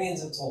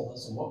Ukrainians have told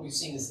us, and what we've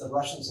seen, is the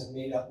Russians have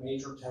made up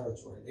major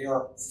territory. They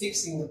are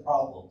fixing the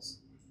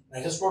problems.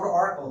 And I just wrote an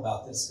article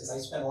about this because I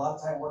spent a lot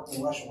of time working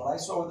in Russia. What I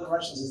saw with the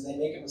Russians is they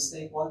make a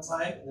mistake one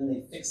time, and then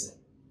they fix it.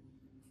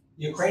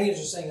 The Ukrainians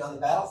are saying on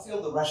the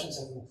battlefield, the Russians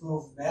have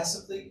improved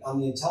massively. On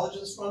the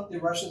intelligence front, the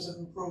Russians have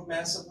improved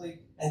massively.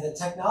 And the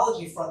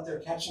technology front, they're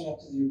catching up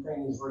to the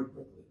Ukrainians very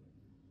quickly.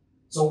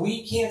 So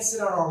we can't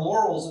sit on our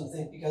laurels and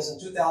think because in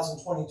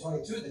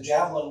 2020-22, the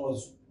Javelin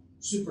was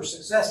super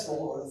successful,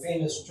 or the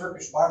famous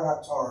Turkish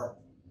Bayraktar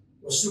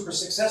was super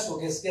successful.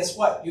 Guess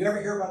what? You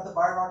ever hear about the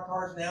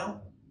Bayraktars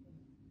now?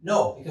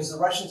 No, because the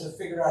Russians have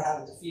figured out how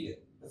to defeat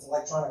it with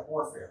electronic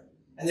warfare.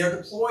 And they're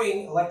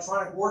deploying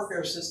electronic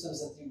warfare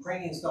systems that the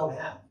Ukrainians don't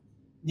have.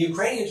 The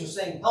Ukrainians are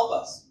saying, help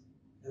us.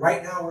 And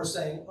right now we're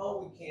saying,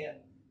 oh, we can't.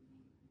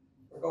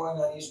 We're going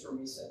on Easter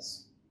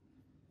recess.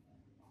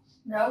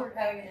 No, we're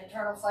having an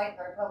internal fight in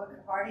the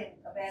Republican Party and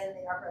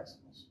abandoning our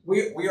principles.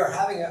 We are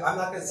having I'm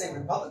not going to say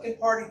Republican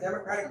Party,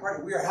 Democratic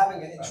Party, we are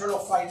having an internal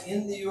fight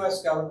in the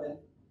U.S. government,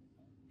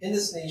 in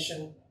this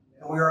nation,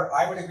 and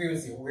I would agree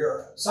with you.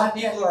 Some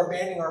people are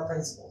abandoning our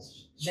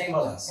principles. Shame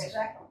on us.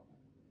 Exactly.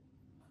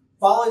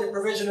 Following the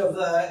provision of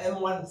the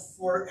M1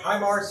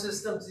 HIMARS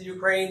system to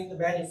Ukraine, the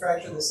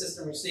manufacturer of the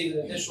system received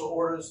additional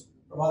orders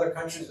from other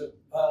countries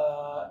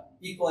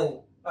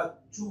equaling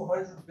about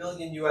 $200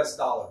 billion US,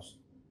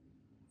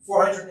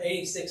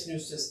 486 new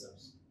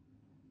systems.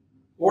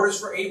 Orders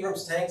for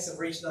Abrams tanks have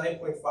reached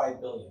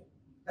 $9.5 billion.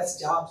 That's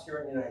jobs here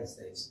in the United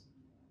States.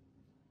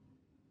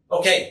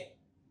 Okay,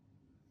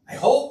 I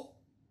hope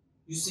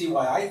you see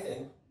why I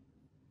think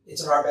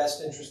it's in our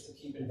best interest to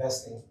keep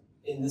investing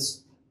in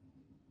this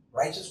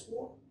righteous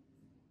war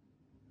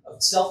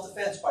of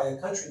self-defense by a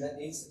country that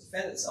needs to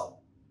defend itself.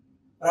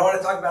 But I want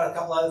to talk about a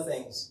couple other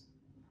things,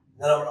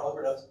 and then I'm going to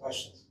open it up to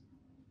questions.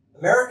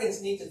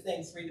 Americans need to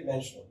think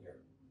three-dimensional here.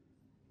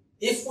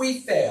 If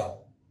we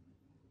fail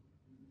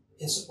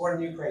in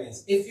supporting the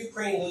Ukrainians, if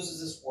Ukraine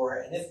loses this war,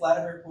 and if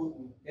Vladimir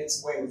Putin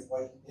gets away with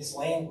his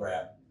land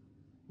grab,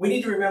 we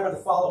need to remember the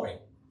following.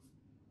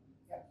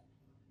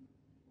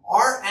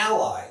 Our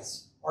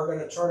allies are going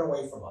to turn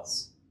away from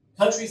us.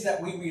 Countries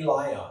that we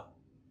rely on.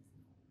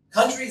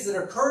 Countries that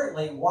are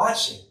currently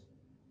watching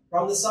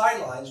from the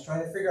sidelines,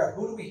 trying to figure out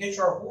who do we hitch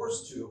our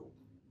horse to?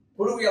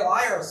 Who do we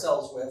ally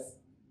ourselves with?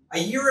 A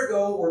year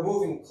ago, we're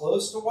moving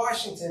close to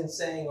Washington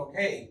saying,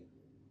 okay,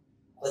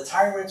 the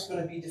tyrant's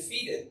going to be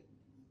defeated.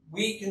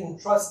 We can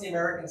trust the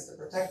Americans to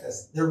protect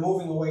us. They're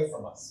moving away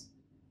from us.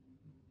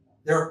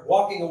 They're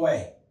walking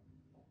away.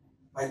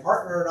 My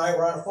partner and I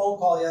were on a phone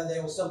call the other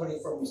day with somebody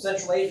from a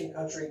Central Asian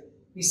country.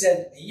 He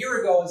said, a year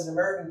ago, as an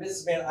American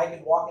businessman, I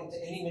could walk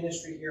into any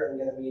ministry here and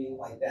get a meeting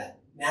like that.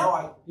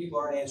 Now people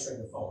aren't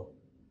answering the phone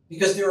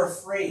because they're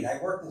afraid. I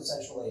worked in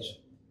Central Asia.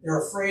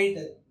 They're afraid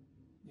that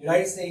the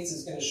United States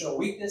is going to show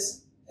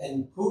weakness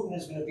and Putin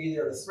is going to be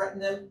there to threaten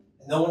them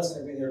and no one's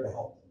going to be there to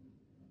help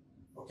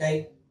them.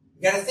 Okay?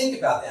 You got to think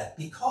about that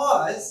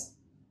because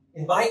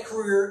in my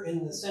career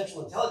in the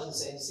Central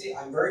Intelligence Agency,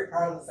 I'm very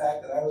proud of the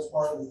fact that I was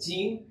part of the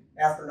team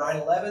after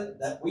 9/11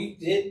 that we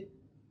did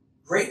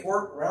great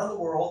work around the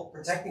world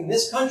protecting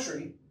this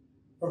country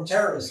from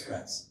terrorist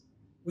threats.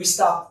 We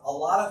stopped a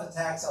lot of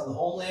attacks on the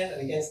homeland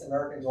and against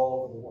Americans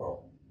all over the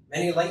world.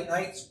 Many late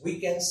nights,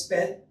 weekends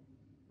spent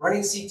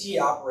running CT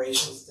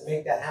operations to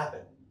make that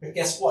happen. But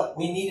guess what?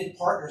 We needed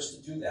partners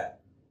to do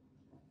that.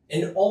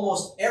 In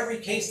almost every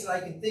case that I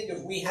can think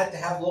of, we had to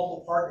have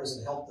local partners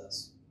that helped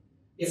us.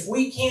 If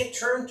we can't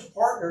turn to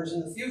partners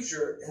in the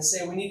future and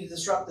say we need to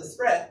disrupt the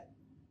threat,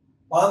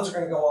 bombs are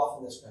going to go off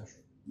in this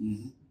country.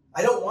 Mm-hmm.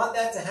 I don't want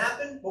that to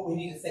happen, but we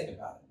need to think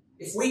about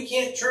it. If we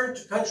can't turn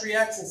to country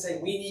X and say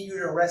we need you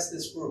to arrest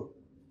this group,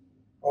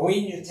 or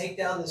we need you to take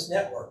down this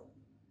network,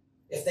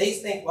 if they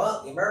think,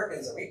 well, the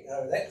Americans,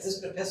 this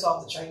is going to piss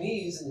off the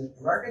Chinese, and the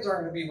Americans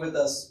aren't going to be with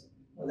us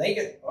when they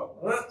get,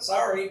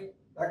 sorry,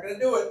 not going to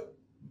do it.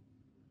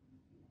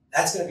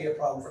 That's going to be a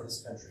problem for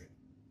this country.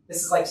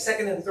 This is like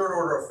second and third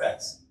order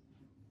effects.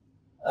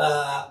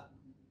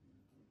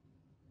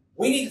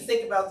 We need to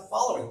think about the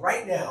following.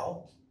 Right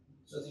now,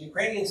 so the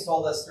Ukrainians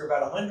told us there are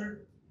about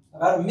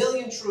 1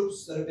 million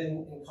troops that have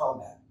been in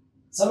combat.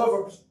 Some of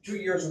them are 2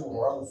 years or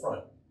more on the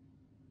front.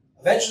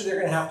 Eventually, they're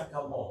going to have to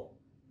come home.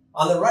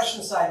 On the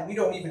Russian side, we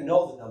don't even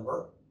know the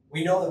number.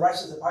 We know the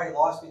Russians have probably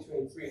lost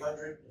between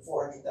 300 and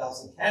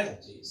 400,000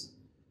 casualties.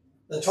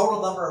 The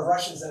total number of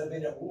Russians that have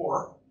been at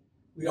war,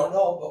 we don't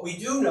know, but we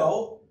do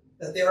know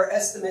that there are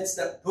estimates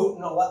that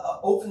Putin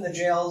opened the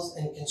jails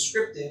and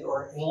conscripted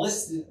or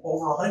enlisted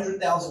over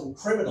 100,000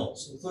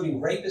 criminals, including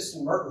rapists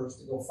and murderers,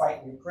 to go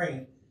fight in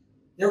Ukraine.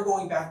 They're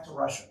going back to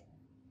Russia.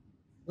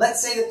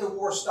 Let's say that the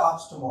war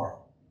stops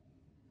tomorrow.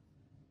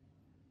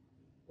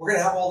 We're going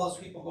to have all those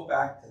people go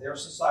back to their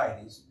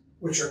societies,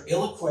 which are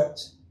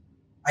ill-equipped.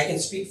 I can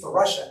speak for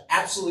Russia,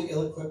 absolutely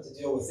ill-equipped to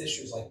deal with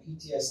issues like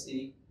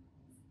PTSD,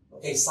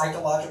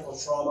 psychological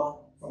trauma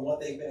from what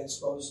they've been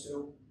exposed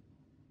to.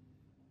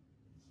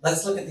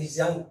 Let's look at these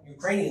young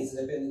Ukrainians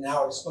that have been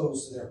now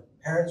exposed to their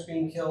parents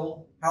being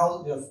killed,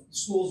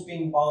 schools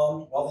being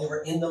bombed while they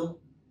were in them.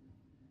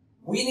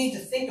 We need to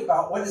think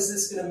about what is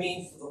this going to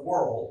mean for the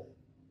world,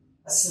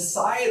 a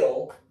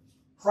societal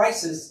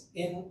crisis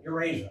in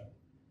Eurasia.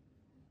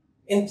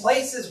 In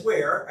places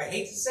where, I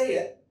hate to say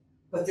it,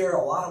 but there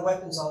are a lot of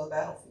weapons on the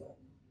battlefield.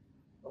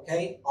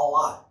 Okay? A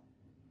lot.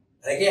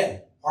 And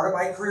again, part of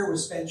my career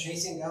was spent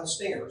chasing down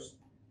stingers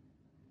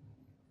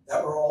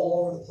that were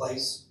all over the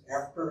place.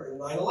 After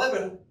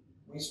 9/11,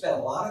 we spent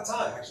a lot of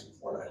time, actually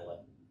before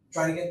 9/11,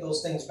 trying to get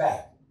those things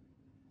back.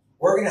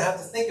 We're going to have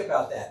to think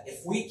about that.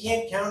 If we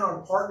can't count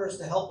on partners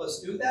to help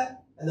us do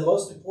that, and the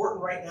most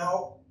important right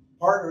now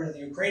partner is the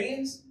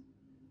Ukrainians,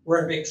 we're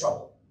in big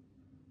trouble.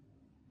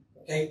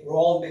 Okay? We're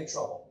all in big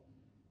trouble.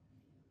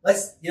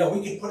 Let's, we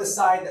can put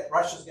aside that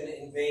Russia's going to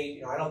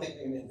invade. I don't think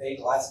they're going to invade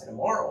Alaska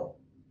tomorrow.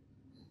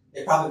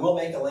 They probably will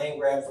make a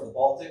land grab for the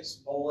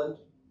Baltics, Poland.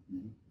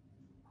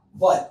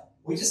 But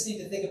we just need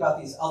to think about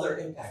these other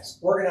impacts.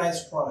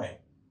 Organized crime,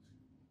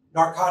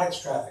 narcotics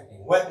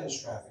trafficking,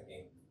 weapons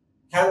trafficking,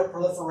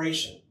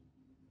 counterproliferation.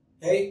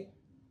 Okay?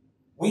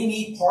 We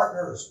need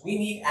partners. We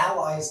need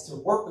allies to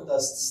work with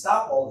us to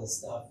stop all this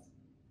stuff.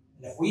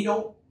 And if we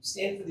don't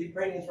stand for the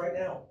Ukrainians right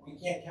now, we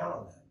can't count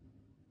on that.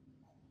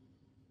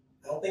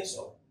 I don't think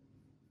so.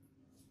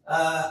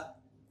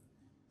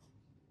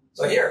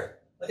 So here,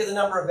 look at the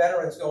number of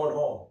veterans going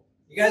home.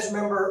 You guys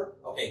remember,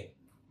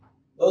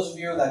 those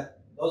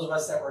of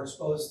us that were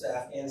exposed to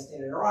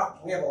Afghanistan and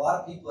Iraq, we have a lot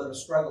of people that are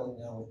struggling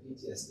now with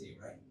PTSD,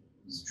 right?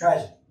 It's a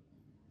tragedy.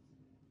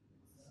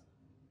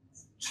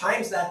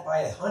 Times that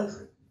by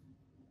 100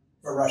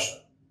 for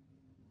Russia.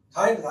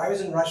 I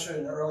was in Russia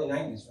in the early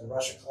 90s when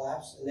Russia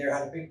collapsed, and they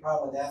had a big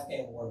problem with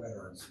Afghan war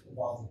veterans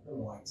involved in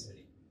criminal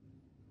activity.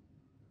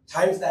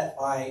 Times that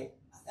by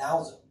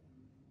 1,000,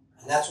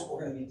 and that's what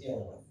we're going to be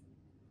dealing with.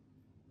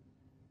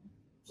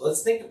 So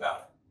let's think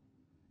about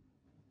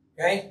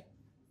it. Okay?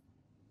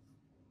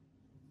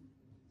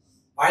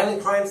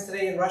 Violent crimes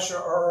today in Russia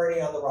are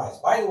already on the rise.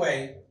 By the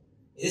way,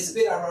 it is a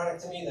bit ironic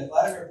to me that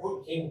Vladimir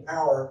Putin came to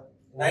power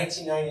in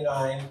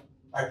 1999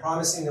 by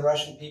promising the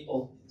Russian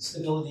people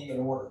stability and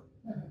order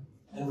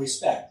and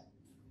respect.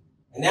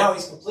 And now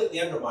he's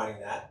completely undermining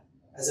that,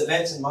 as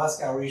events in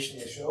Moscow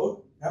recently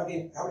showed. How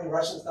many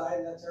Russians died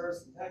in that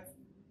terrorist attack?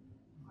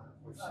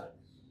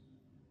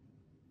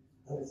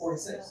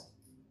 146.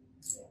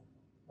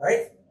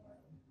 Right?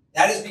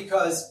 That is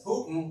because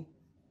Putin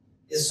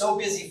is so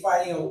busy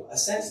fighting a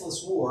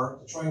senseless war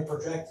to try and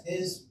project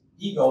his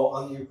ego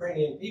on the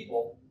Ukrainian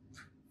people,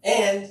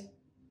 and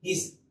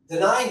he's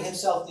denying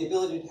himself the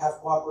ability to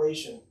have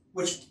cooperation,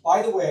 which,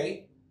 by the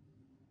way,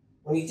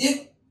 when he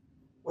did,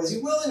 was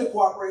he willing to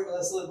cooperate with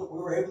us a little bit? We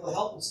were able to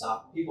help him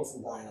stop people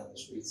from dying on the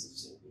streets of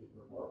St.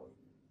 Petersburg, weren't we?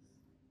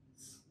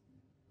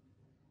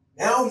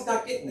 Now he's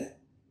not getting that,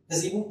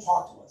 because he won't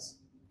talk to us,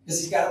 because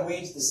he's got to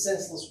wage this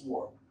senseless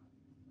war.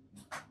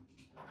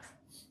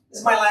 This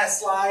is my last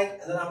slide,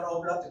 and then I'm going to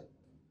open up to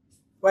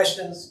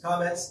questions,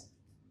 comments.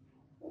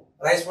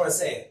 But I just want to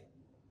say it.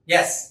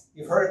 Yes,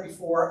 you've heard it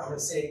before. I'm going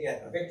to say it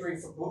again. A victory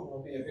for Putin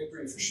will be a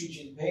victory for Xi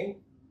Jinping.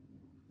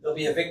 It'll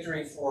be a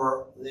victory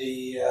for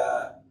the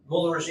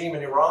Mullah regime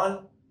in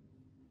Iran,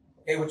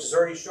 okay, which is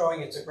already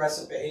showing its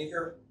aggressive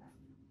behavior.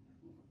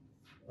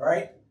 All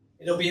right?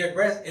 It'll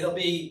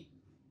be,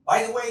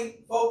 by the way,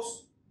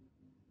 folks,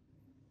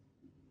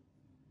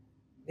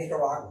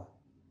 Nicaragua,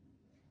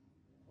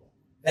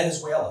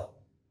 Venezuela.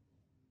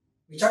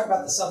 We talk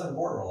about the southern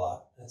border a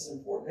lot. That's an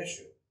important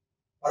issue.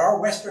 But our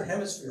Western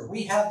Hemisphere,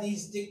 we have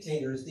these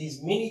dictators,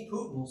 these mini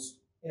Putins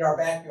in our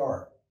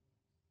backyard.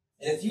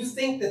 And if you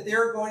think that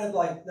they're going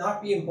to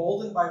not be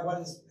emboldened by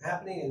what is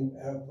happening in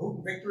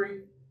Putin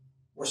victory,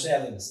 we're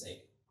sadly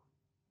mistaken.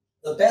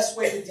 The best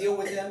way to deal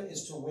with them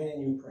is to win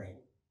in Ukraine.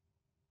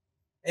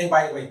 And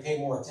by the way, pay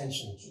more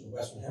attention to the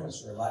Western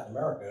Hemisphere, Latin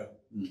America,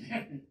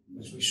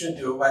 which we should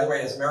do. By the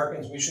way, as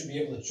Americans, we should be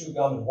able to chew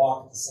gum and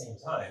walk at the same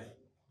time.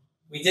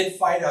 We did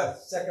fight a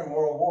Second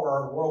World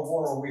War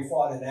where we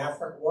fought in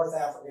Africa, North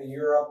Africa,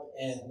 Europe,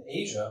 and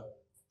Asia,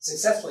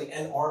 successfully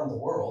and armed the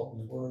world.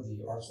 We were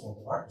the arsenal of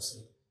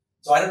democracy.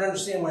 So I don't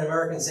understand when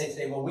Americans say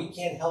today, well, we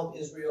can't help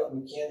Israel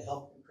and we can't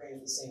help Ukraine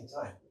at the same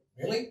time.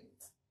 Really?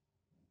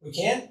 We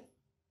can't?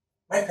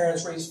 My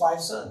parents raised 5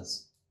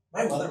 sons.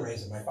 My mother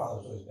raised them. My father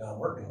was always gone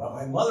working, but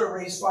my mother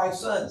raised 5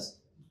 sons.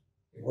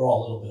 We're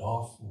all a little bit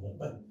off,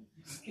 but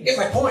you get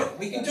my point.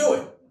 We can do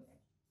it.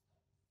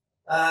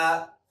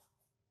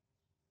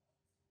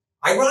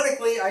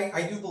 Ironically,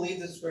 I do believe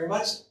this very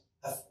much.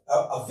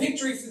 A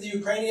victory for the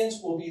Ukrainians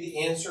will be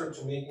the answer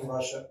to making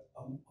Russia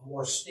a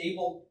more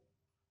stable.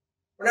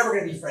 We're never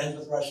going to be friends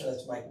with Russia.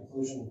 That's my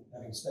conclusion,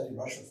 having studied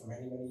Russia for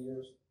many, many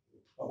years.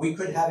 But we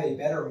could have a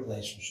better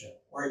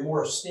relationship, or a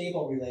more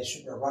stable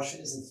relationship where Russia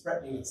isn't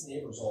threatening its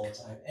neighbors all the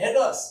time, and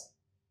us,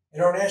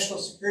 and our national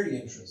security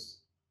interests.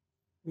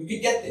 We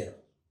could get there.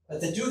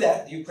 But to do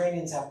that, the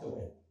Ukrainians have to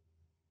win.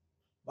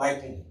 My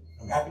opinion.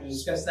 I'm happy to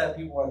discuss that if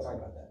people want to talk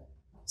about that.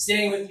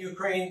 Standing with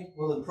Ukraine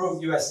will improve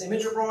the U.S.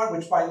 image abroad,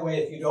 which, by the way,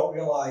 if you don't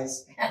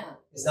realize,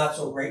 is not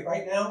so great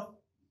right now.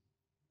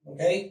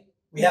 Okay?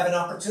 We have an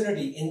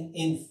opportunity.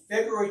 In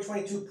February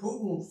 22,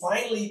 Putin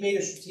finally made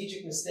a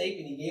strategic mistake,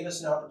 and he gave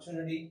us an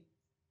opportunity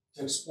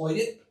to exploit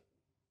it,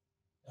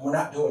 and we're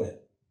not doing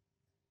it.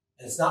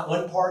 And it's not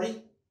one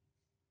party.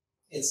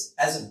 It's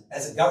as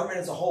a government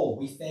as a whole,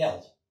 we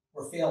failed.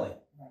 We're failing.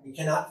 We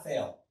cannot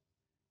fail.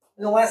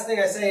 And the last thing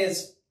I say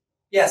is,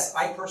 yes,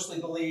 I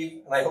personally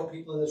believe, and I hope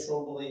people in this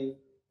room believe,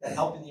 that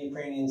helping the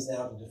Ukrainians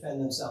now to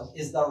defend themselves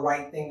is the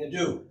right thing to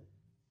do.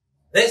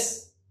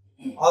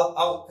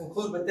 I'll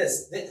conclude with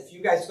this. If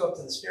you guys go up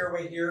to the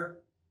stairway here,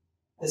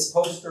 this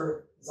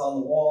poster is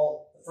on the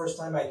wall. The first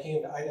time I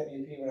came to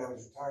IWP when I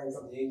was retiring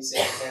from the agency,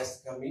 I was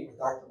asked to come meet with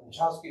Dr.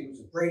 Linchowski, who's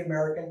a great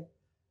American,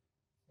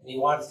 and he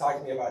wanted to talk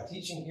to me about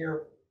teaching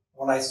here.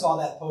 When I saw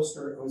that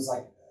poster, it was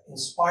like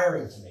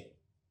inspiring to me.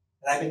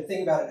 And I've been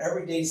thinking about it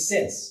every day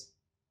since,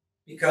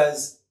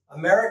 because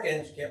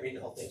Americans, you can't read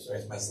the whole thing, sorry,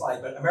 it's my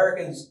slide, but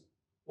Americans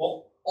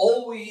will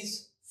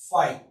always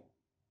fight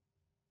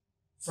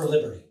for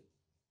liberty.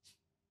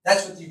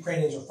 That's what the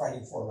Ukrainians are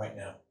fighting for right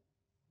now.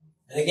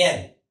 And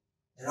again,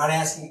 they're not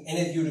asking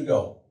any of you to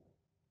go.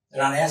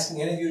 They're not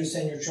asking any of you to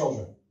send your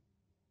children,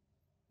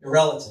 your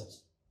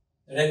relatives.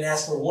 They didn't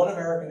ask for one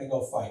American to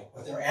go fight.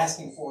 What they're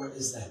asking for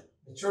is that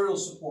material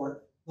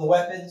support, the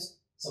weapons,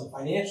 some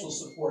financial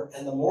support,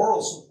 and the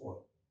moral support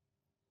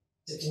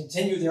to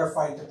continue their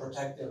fight to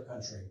protect their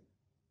country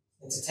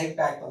and to take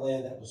back the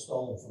land that was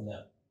stolen from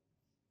them.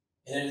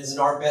 And it is in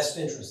our best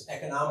interest,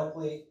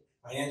 economically,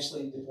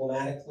 financially,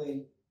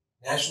 diplomatically,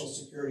 national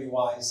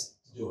security-wise,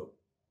 to do it.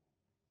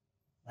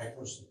 My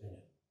personal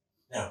opinion.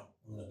 Now,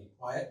 I'm going to be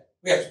quiet.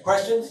 We have some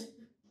questions?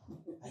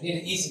 I need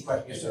an easy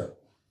question. Yes, sir.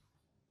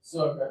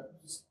 So,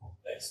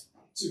 thanks.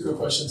 2 quick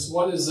questions.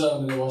 One is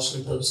in the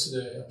Washington Post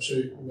today. I'm sure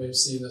you may have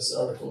seen this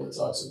article that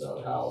talks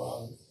about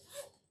how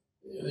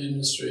the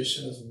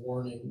administration is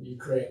warning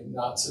Ukraine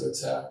not to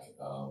attack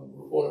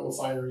oil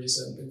refineries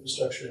and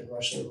infrastructure in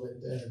Russia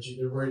related to energy.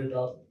 They're worried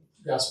about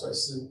gas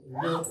prices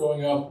in Europe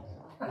going up,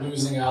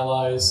 losing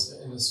allies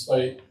in this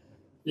fight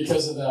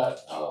because of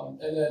that.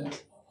 And then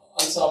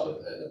on top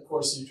of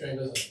course, Ukraine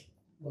doesn't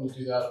want to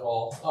do that at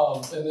all.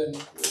 And then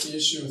with the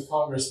issue with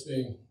Congress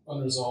being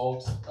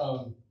unresolved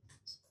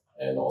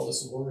and all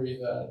this worry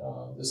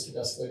that this could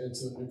escalate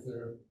into a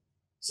nuclear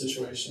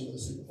situation with a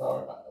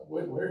superpower,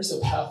 where's the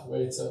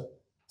pathway to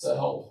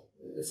help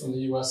from the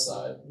U.S.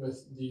 side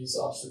with these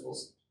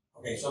obstacles?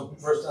 Okay, so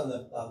first on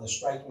the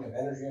striking of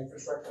energy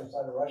infrastructure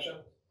inside of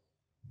Russia,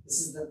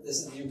 this is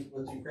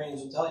what the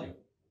Ukrainians will tell you.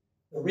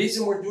 The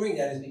reason we're doing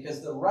that is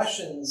because the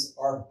Russians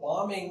are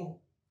bombing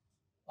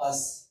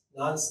us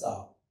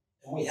nonstop,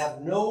 and we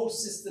have no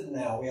system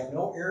now. We have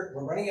no air.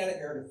 We're running out of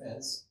air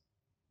defense.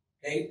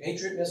 Okay,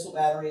 Patriot missile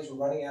batteries.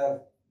 We're running out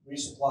of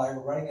resupply.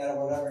 We're running out of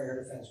whatever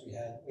air defense we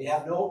had. We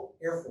have no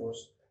air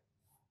force.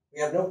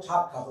 We have no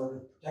top cover to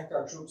protect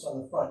our troops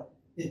on the front.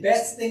 the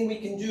best thing we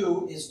can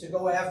do is to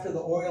go after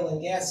the oil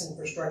and gas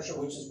infrastructure,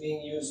 which is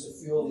being used to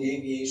fuel the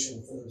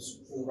aviation for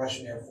the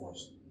Russian Air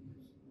Force,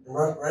 the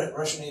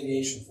Russian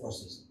aviation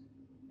forces.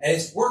 And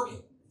it's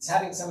working. It's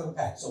having some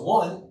impact. So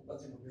one, what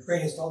the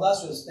Ukrainians told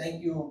us was,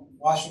 thank you,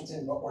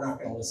 Washington, but we're not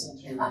going to listen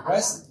to your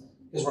request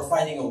because we're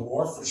fighting a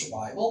war for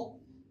survival.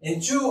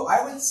 And two,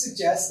 I would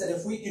suggest that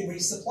if we can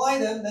resupply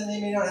them, then they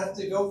may not have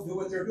to go do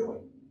what they're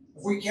doing.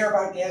 If we care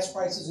about gas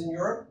prices in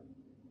Europe,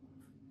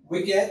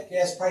 we get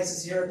gas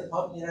prices here at the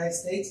pump in the United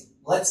States.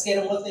 Let's get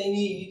them what they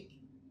need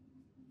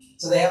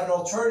so they have an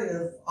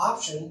alternative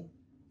option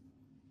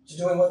to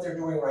doing what they're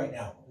doing right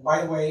now. And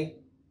by the way,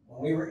 when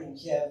we were in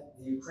Kiev,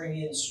 the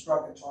Ukrainians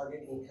struck a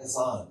target in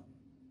Kazan.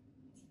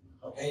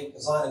 Okay,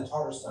 Kazan and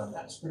Tatarstan.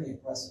 That was pretty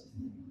impressive.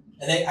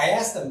 And I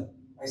asked them,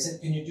 I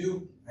said, can you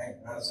do,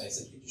 honestly, I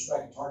said, could you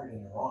strike a target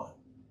in Iran?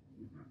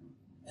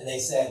 And they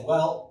said,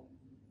 well,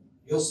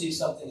 you'll see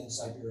something in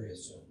Siberia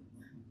soon.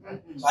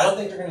 So I don't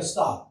think they're going to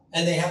stop.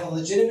 And they have a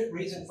legitimate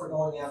reason for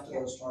going after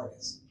those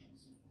targets.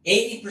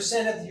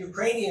 80% of the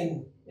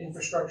Ukrainian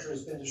infrastructure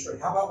has been destroyed.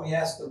 How about we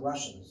ask the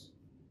Russians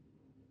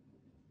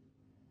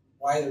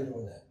why they're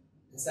doing that,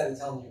 instead of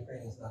telling the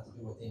Ukrainians not to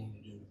do what they need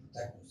to do to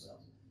protect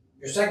themselves?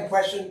 Your second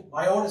question,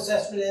 my own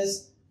assessment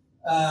is,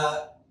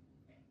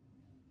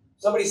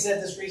 somebody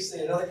said this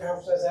recently, another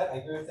conference I was at, I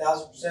agree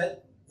 1,000%.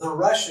 The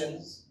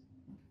Russians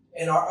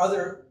and our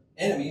other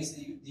enemies,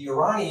 the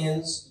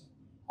Iranians,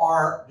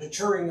 are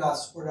deterring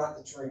us, we're not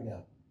deterring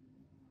them.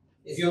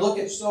 If you look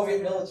at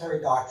Soviet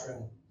military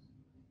doctrine,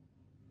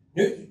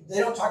 they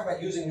don't talk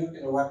about using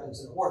nuclear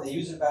weapons in a war, they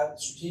use it about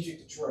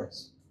strategic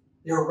deterrence.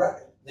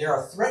 They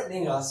are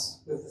threatening us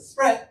with the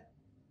threat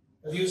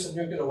of use of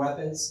nuclear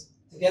weapons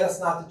to get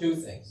us not to do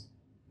things.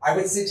 I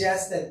would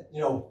suggest that,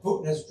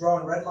 Putin has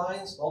drawn red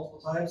lines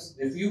multiple times.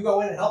 If you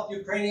go in and help the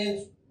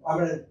Ukrainians, I'm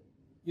going to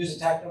use a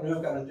tactical nuke,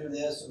 I'm going to do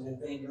this, I'm going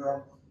to invade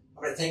Europe,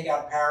 I'm going to take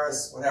out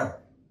Paris,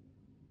 whatever.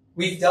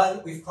 We've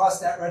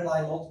crossed that red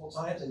line multiple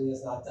times, and he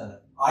has not done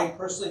it. I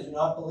personally do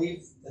not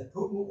believe that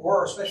Putin,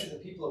 or especially the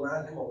people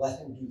around him, will let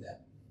him do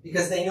that,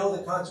 because they know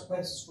the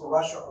consequences for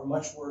Russia are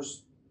much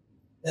worse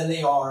than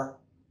they are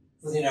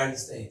for the United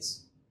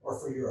States or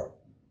for Europe.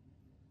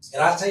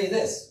 And I'll tell you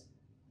this,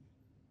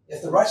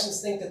 if the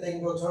Russians think that they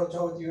can go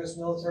toe-to-toe with the U.S.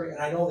 military, and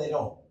I know they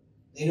don't,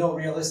 they know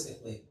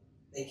realistically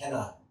they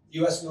cannot. The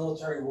U.S.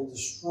 military will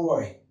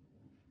destroy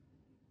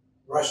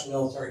the Russian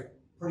military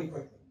pretty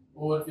quickly.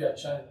 Well, what if you had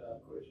China in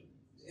that equation?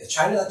 If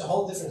China, that's a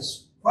whole different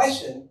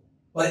question.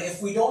 But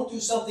if we don't do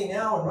something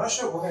now in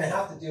Russia, we're going to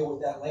have to deal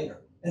with that later.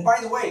 And by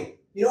the way,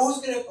 you know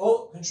who's going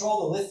to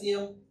control the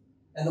lithium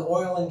and the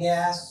oil and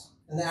gas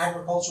and the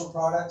agricultural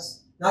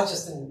products? Not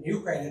just in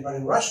Ukraine, but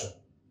in Russia.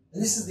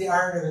 And this is the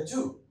irony of it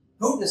too.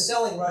 Putin is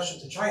selling Russia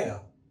to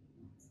China,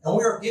 and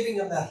we are giving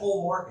them that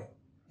whole market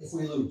if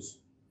we lose.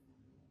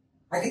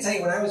 I can tell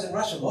you, when I was in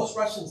Russia, most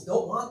Russians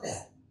don't want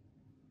that.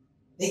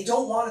 They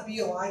don't want to be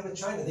allied with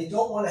China. They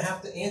don't want to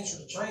have to answer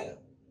to China.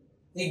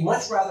 They'd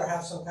much rather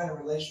have some kind of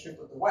relationship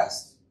with the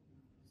West.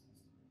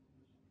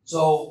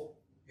 So,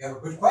 you have a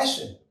good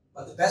question,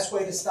 but the best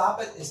way to stop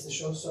it is to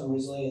show some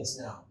resilience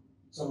now,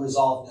 some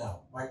resolve now,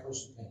 my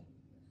personal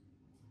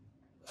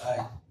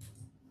opinion.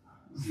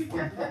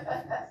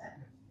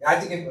 I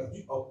have to give,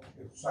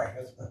 sorry.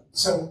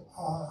 So,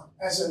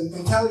 as an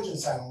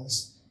intelligence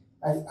analyst,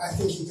 I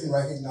think you can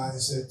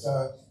recognize that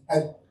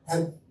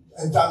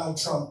had Donald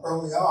Trump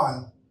early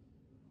on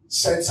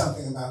said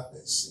something about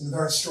this in a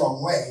very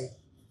strong way,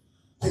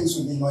 things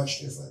would be much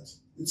different.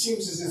 It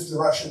seems as if the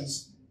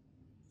Russians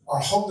are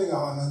holding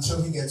on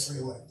until he gets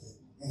reelected.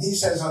 And he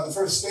says on the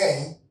first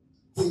day,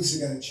 things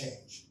are going to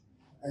change.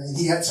 I mean,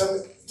 he had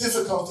some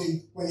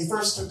difficulty when he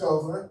first took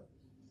over,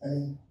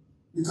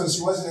 because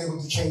he wasn't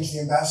able to change the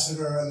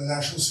ambassador and the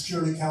National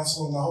Security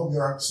Council and the whole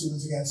bureaucracy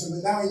was against him,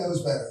 but now he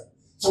knows better.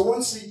 So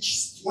once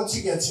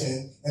he gets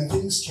in and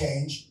things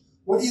change,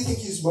 what do you think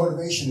his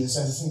motivation is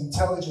as an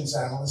intelligence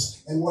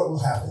analyst, and what will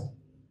happen?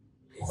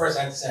 First,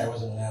 I have to say I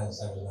wasn't an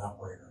analyst, I was an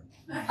operator.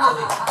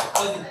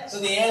 So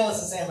the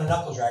analysts say I'm a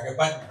knuckle dragger,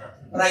 but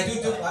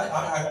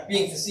I'm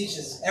being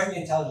facetious, every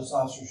intelligence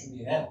officer should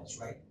be an analyst,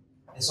 right?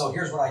 And so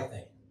here's what I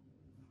think.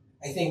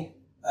 I think,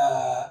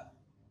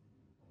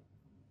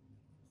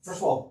 first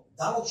of all,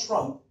 Donald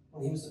Trump,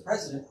 when he was the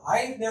president,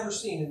 I've never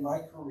seen in my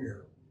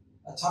career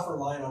a tougher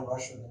line on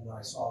Russia than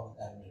I saw with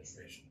that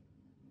administration.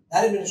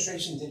 That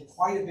administration did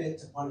quite a bit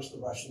to punish the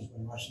Russians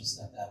when Russians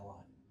stepped out of line.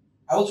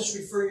 I will just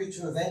refer you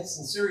to events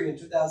in Syria in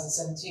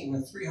 2017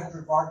 when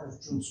 300 Wagner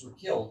troops were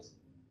killed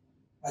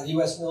by the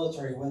U.S.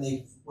 military when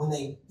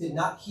they did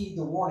not heed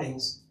the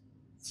warnings.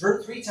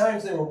 Three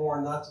times they were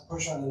warned not to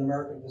push on an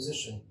American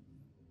position.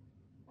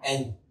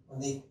 And when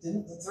they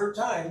didn't the third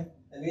time,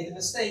 they made the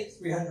mistake,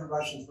 300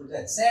 Russians were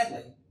dead.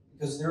 Sadly,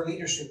 because their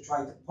leadership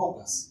tried to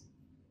poke us.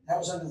 That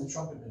was under the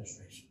Trump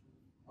administration.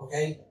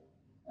 Okay?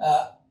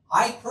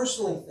 I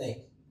personally think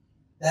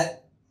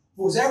that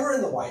who's ever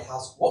in the White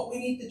House, what we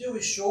need to do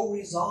is show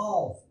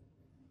resolve.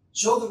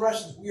 Show the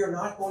Russians we are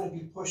not going to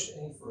be pushed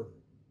any further.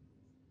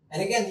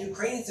 And again, the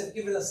Ukrainians have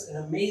given us an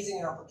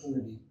amazing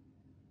opportunity.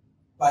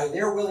 by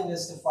their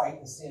willingness to fight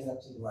and stand up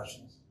to the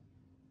Russians,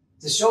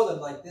 to show them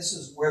like this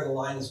is where the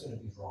line is going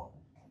to be drawn.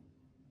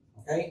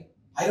 Okay?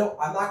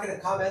 I'm not going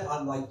to comment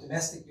on like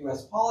domestic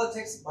U.S.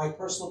 politics. My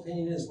personal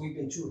opinion is we've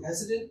been too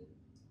hesitant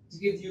to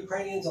give the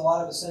Ukrainians a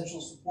lot of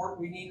essential support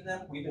we needed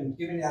them. We've been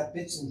giving out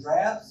bits and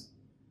drabs,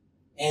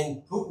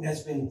 and Putin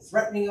has been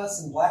threatening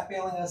us and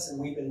blackmailing us, and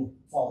we've been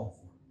falling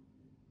for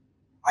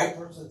it. I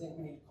personally think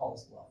we need to call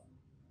this bluff.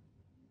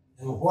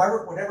 And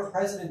whatever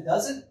president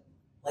does it,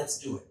 let's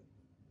do it.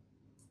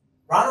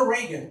 Ronald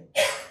Reagan,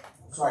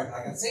 I'm sorry, but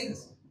I got to say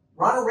this.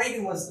 Ronald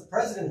Reagan was the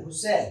president who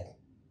said,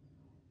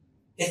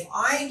 if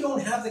I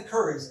don't have the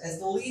courage as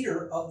the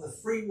leader of the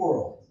free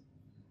world,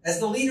 as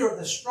the leader of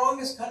the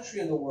strongest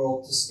country in the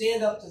world, to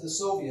stand up to the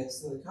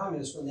Soviets, to the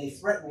communists, when they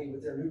threaten me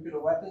with their nuclear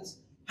weapons,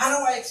 how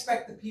do I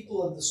expect the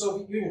people of the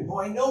Soviet Union, who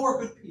I know are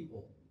good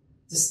people,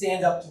 to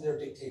stand up to their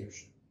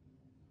dictatorship?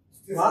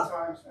 Different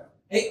times now.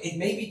 It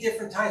may be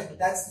different times, but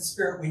that's the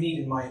spirit we need,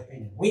 in my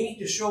opinion. We need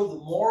to show the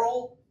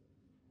moral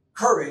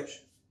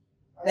courage.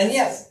 And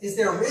yes, is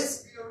there a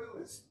risk? Be a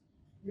realist.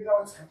 You know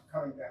it's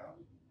coming down.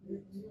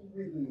 You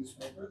read the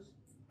newspapers.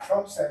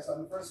 Trump says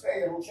on the first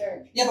day it will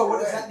change. Yeah, but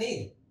what does that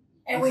mean?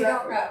 And we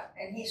don't know.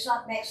 And he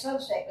makes some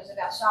statements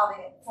about solving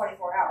it in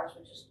 24 hours,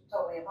 which is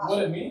totally impossible.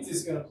 What it means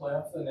is going to play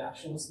off the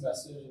nationalist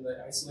message and the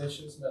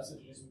isolationist message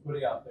he's been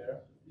putting out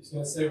there. He's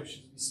going to say we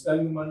should be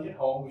spending the money at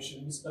home, we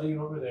shouldn't be spending it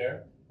over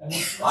there. And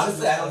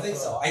honestly, I don't think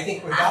so. I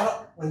think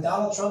when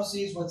Donald Trump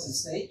sees what's at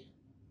stake,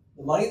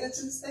 the money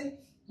that's at stake,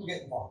 he'll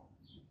get involved.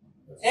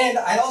 And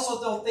I also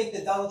don't think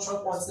that Donald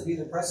Trump wants to be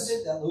the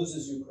president that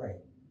loses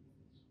Ukraine.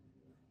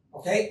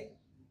 Okay?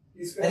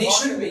 And he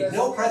shouldn't be.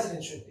 No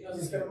president should be.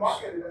 He's going to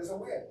market it as a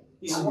win.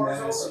 He's a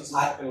menace. He's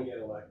not going to get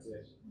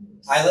elected.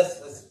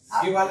 Listen.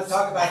 If you want to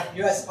talk about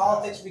U.S.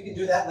 politics, we can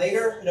do that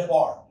later in a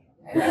bar.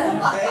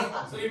 Okay?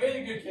 So you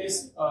made a good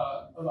case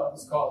about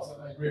this cause,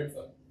 and I agree with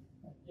them.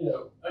 You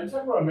know, are you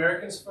talking about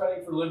Americans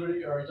fighting for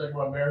liberty, or are you talking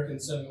about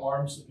Americans sending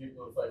arms to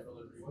people to fight for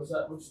liberty? Which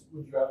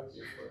would you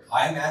advocate for?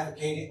 I'm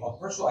advocating, well,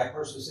 first of all, I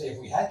personally say if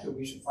we had to,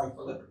 we should fight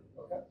for liberty.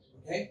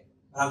 Okay?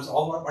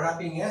 We're not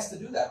being asked to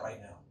do that right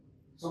now.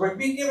 So we're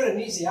being given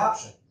an easy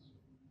option.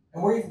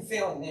 And we're even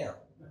failing there.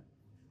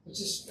 Which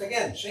is,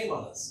 again, shame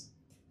on us.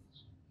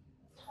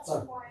 That's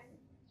important.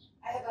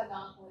 I have a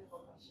non-political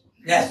question.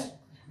 Yes.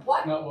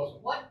 What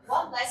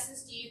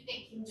lessons do you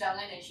think Kim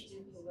Jong-un and Xi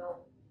Jinping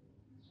will?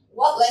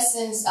 What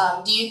lessons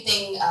do you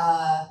think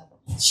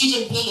Xi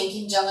Jinping and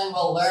Kim Jong-un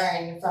will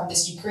learn from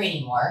this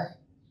Ukraine war?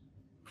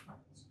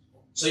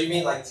 So you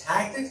mean like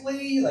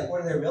tactically, like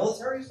what are their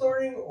militaries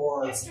learning,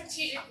 or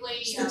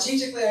strategically?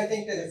 Strategically, I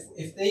think that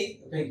if they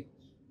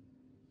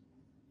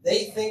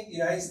think the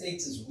United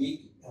States is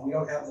weak and we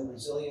don't have the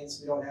resilience,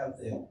 we don't have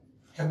the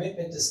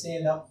commitment to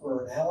stand up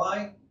for an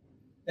ally,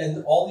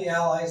 then all the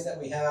allies that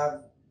we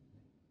have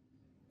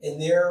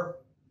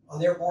on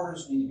their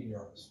borders need to be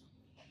nervous.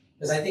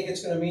 Because I think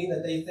it's going to mean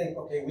that they think,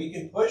 okay, we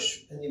can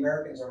push, and the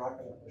Americans are not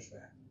going to push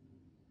back.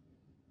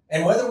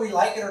 And whether we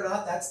like it or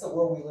not, that's the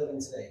world we live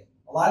in today.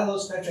 A lot of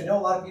those countries, I know a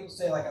lot of people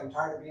say, like, I'm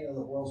tired of being the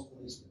world's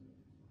policeman.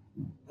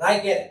 And I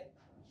get it.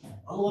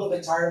 I'm a little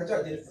bit tired of it.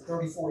 I did it for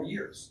 34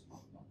 years.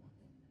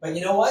 But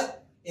you know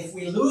what? If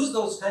we lose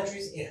those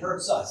countries, it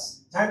hurts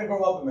us. Time to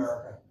grow up,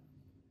 America.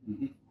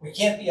 Mm-hmm. We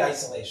can't be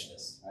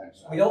isolationists.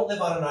 We don't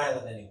live on an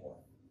island anymore.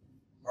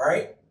 All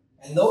right?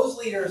 And those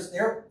leaders,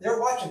 they're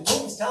watching.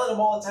 Putin's telling them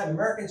all the time,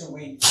 Americans are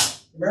weak.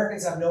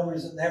 Americans have no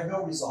reason. They have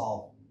no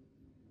resolve.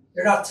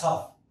 They're not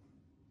tough.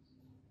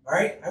 All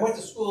right? I went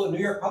to school in New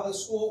York Public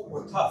School.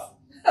 We're tough.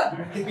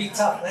 We can be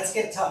tough. Let's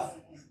get tough.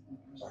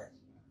 Sorry.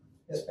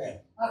 Yes, Pam.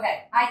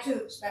 Okay, I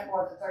too spent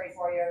more than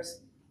 34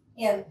 years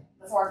in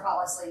the foreign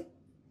policy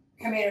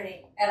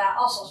community, and I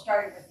also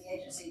started with the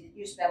agency that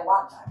you spent a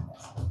lot of time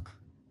with.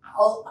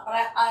 But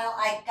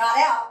I got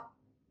out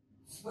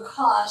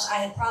because I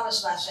had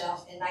promised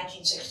myself in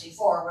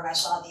 1964, when I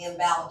saw the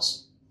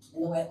imbalance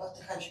in the way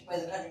the country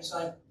was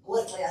going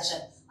politically, I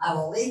said, I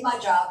will leave my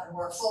job and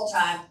work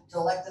full-time to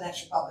elect the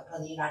next Republic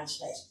of the United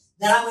States.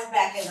 Then I went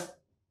back into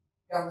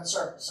government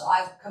service. So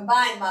I've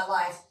combined my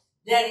life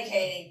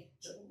dedicating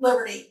to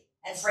liberty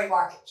and free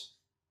markets.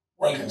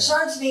 What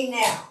concerns me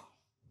now,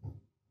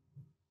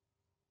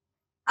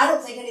 I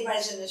don't think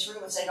anybody's in this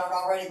room and they don't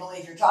already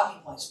believe your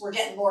talking points. We're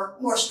getting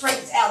more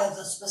strength out of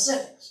the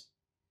specifics.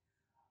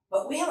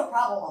 But we have a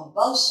problem on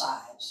both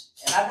sides,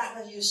 and I'm not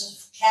going to use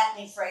this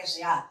catney phrase,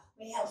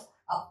 we have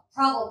a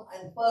problem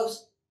in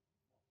both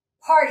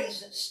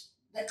parties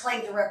that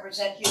claim to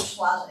represent huge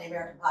swaths of the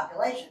American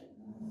population.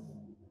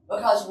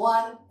 Because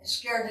one is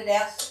scared to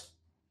death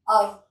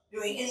of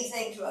doing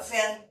anything to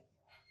offend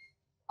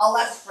a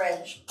left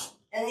fringe,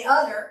 and the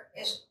other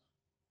is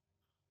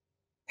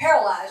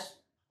paralyzed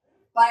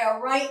by a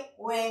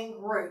right-wing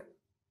group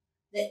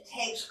that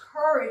takes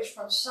courage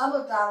from some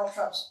of Donald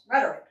Trump's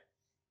rhetoric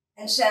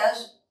and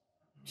says,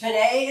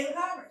 today in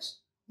Congress,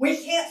 we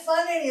can't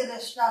fund any of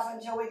this stuff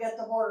until we get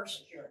the border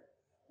secured.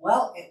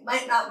 Well, it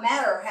might not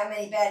matter how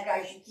many bad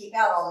guys you keep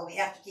out, although we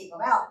have to keep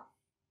them out,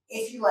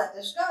 if you let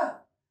this go.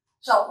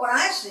 So what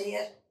I see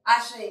is,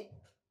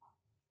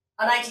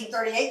 a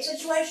 1938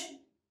 situation.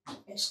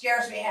 It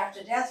scares me half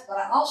to death, but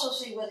I also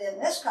see within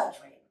this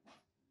country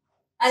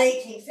an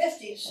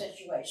 1850s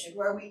situation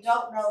where we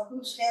don't know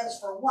who stands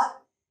for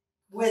what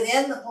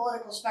within the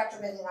political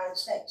spectrum in the United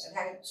States. And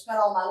having spent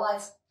all my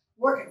life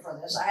working for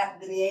this, I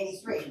happen to be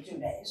 83 in 2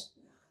 days.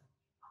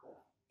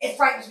 It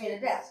frightens me to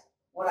death.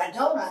 What I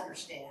don't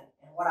understand,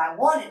 and what I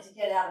wanted to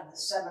get out of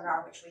this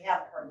seminar, which we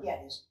haven't heard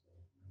yet, is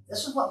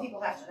this is what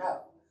people have to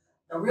know.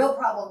 The real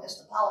problem is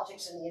the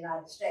politics in the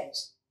United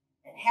States.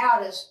 And how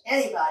does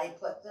anybody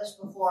put this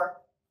before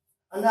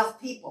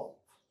enough people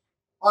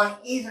on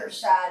either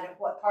side of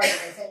what party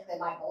they think they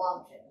might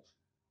belong to?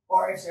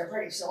 Or if they're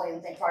pretty silly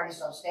and think parties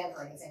don't stand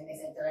for anything, they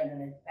think they're in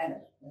an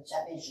independent, which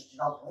that means you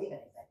don't believe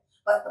anything.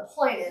 But the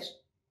point is,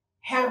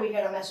 how do we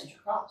get a message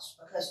across?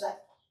 Because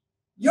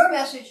your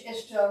message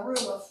is to a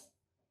room of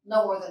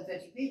no more than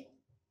 50 people.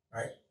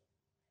 Right.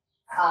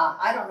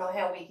 I don't know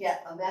how we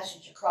get a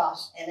message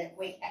across, and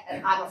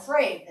I'm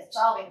afraid that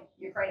solving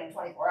Ukraine in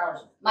 24 hours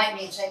might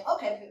mean saying,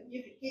 okay,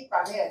 you can keep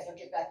Crimea if you'll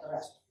get back the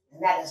rest.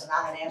 And that is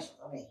not an answer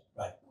for me.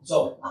 Right.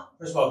 So,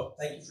 first of all,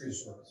 thank you for your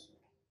service.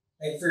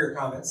 Thank you for your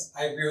comments.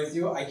 I agree with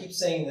you. I keep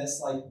saying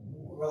this, like,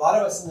 a lot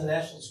of us in the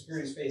national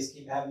security space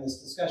keep having this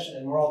discussion,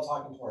 and we're all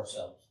talking to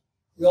ourselves.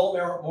 We all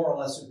more or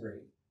less agree.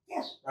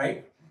 Yes.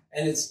 Right?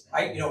 And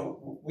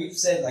we've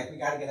said, like, we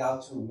got to get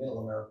out to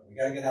middle America. We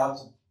got to get out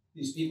to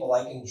these people,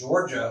 like in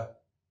Georgia,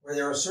 where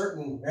there are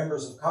certain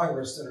members of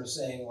Congress that are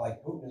saying,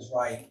 like, Putin is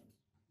right.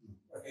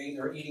 Okay,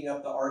 they're eating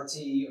up the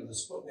RT or the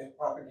Sputnik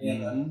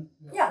propaganda.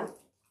 Mm-hmm. Yeah.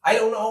 I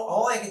don't know.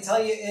 All I can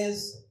tell you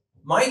is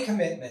my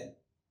commitment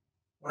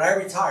when I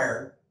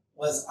retired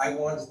was I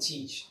wanted to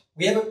teach.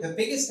 We have the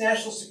biggest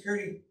national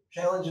security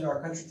challenge in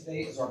our country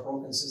today is our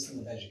broken system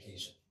of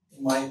education,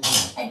 in my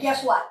opinion. And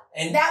guess what?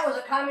 And that was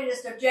a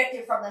communist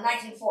objective from the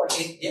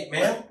 1940s.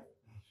 Ma'am,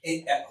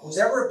 who's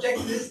ever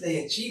objected to this,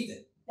 they achieved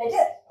it. They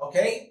did.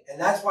 Okay? And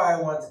that's why I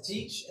wanted to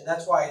teach, and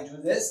that's why I do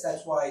this.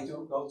 That's why I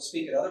go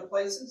speak at other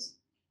places.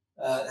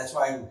 That's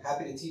why I'm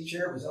happy to teach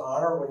here. It was an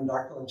honor when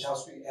Dr.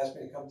 Lanchowski asked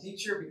me to come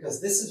teach here,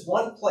 because this is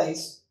one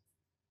place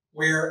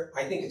where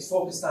I think it's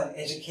focused on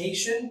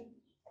education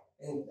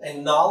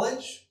and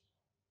knowledge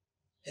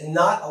and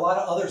not a lot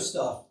of other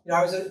stuff. You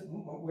know,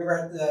 we were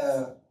at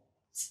the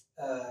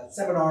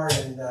seminar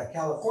in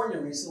California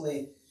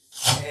recently,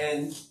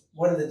 and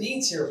one of the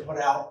deans here put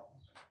out,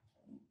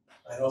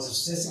 I don't know if the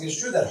statistic is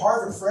true, that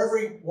Harvard, for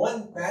every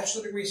one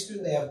bachelor degree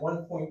student, they have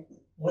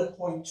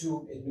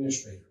 1.2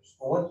 administrators,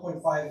 or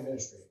 1.5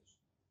 administrators.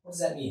 What does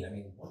that mean? I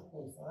mean,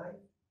 1.5?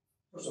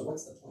 First of all,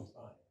 what's the 0.5?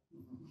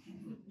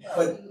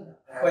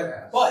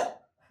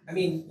 But, I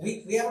mean,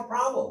 we have a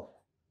problem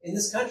in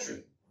this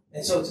country.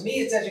 And so to me,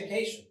 it's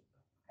education.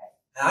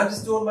 And I'm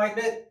just doing my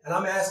bit, and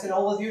I'm asking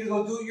all of you to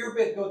go do your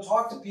bit, go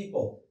talk to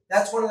people.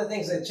 That's one of the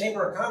things that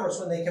Chamber of Commerce,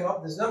 when they came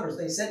up with these numbers,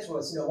 they said to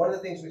us, one of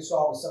the things we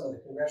saw with some of the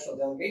congressional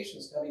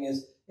delegations coming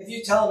is, if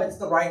you tell them it's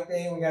the right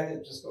thing, we got to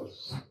just go.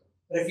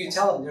 But if you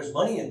tell them there's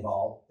money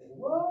involved, they go,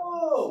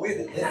 whoa, wait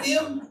a minute,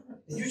 lithium?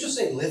 Did you just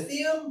say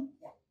lithium?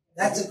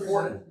 That's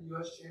important. The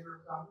U.S. Chamber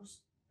of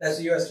Commerce? That's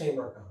the U.S.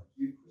 Chamber of Commerce.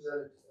 You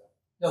presented to them.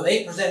 No,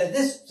 they presented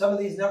some of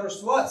these numbers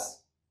to us.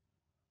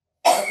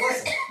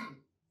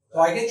 So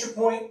I get your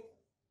point,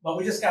 but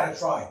we just got to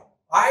try.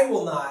 I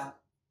will not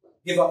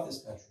give up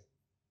this country.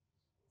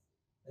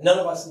 And none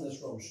of us in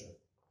this room should.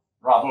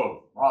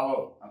 Bravo,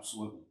 bravo,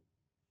 absolutely.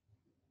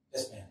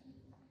 Yes, ma'am.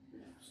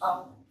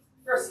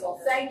 First of all,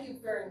 thank you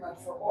very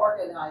much for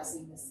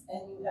organizing this,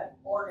 and you have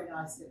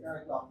organized it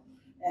very well.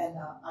 And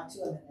I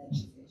too am in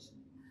education,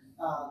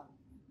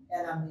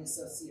 and I'm the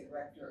associate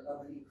rector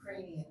of a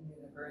Ukrainian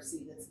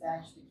university that's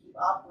managed to keep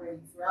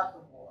operating throughout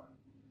the war,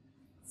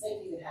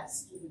 safely that has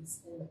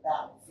students in the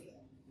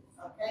battlefield.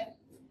 Okay.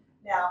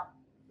 Now,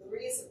 the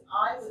reason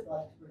I would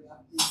like to bring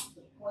up is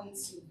the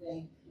points you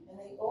made, and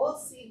they all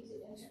seem to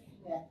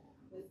interconnect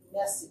with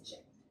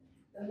messaging.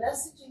 The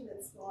messaging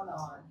that's going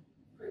on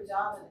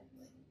predominantly.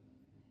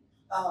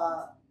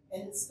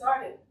 And it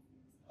started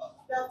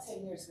about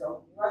 10 years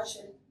ago.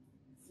 Russian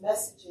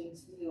messaging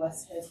to the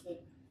U.S. has been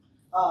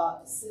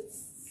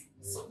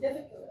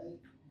significantly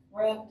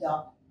ramped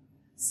up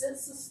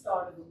since the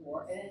start of the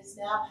war, and it's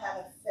now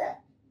had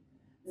effect.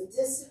 The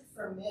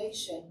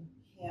disinformation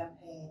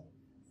campaign,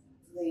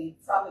 the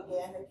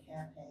propaganda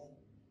campaign,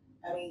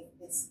 I mean,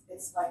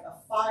 it's like a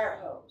fire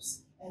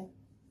hose, and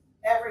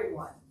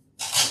everyone,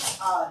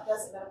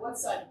 doesn't matter what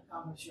side of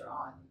Congress you're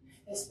on,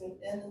 has been,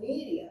 and the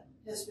media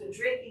has been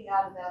drinking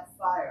out of that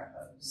fire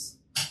hose.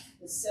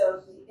 And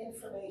so the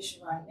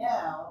information right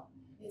now,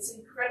 it's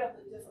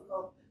incredibly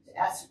difficult to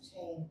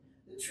ascertain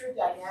the true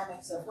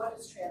dynamics of what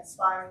is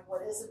transpiring,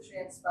 what isn't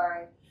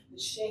transpiring, the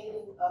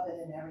shading of it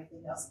and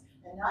everything else,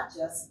 and not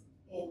just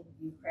in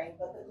Ukraine,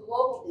 but the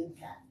global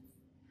impact.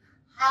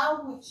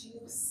 How would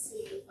you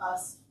see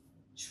us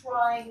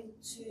trying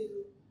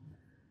to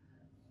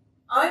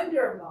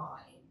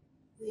undermine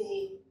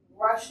the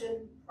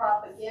Russian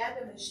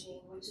propaganda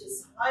machine, which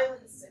is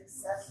highly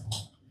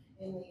successful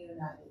in the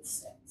United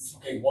States?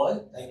 Okay,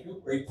 one, thank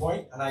you, great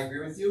point, and I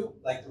agree with you.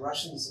 Like the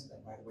Russians,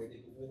 by the way,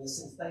 they've been doing this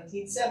since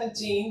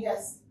 1917,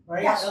 Yes.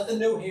 right? Yes. Nothing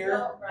new here.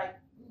 No, right.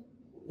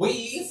 We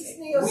This is at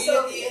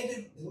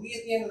neo-Soviet.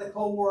 the end of the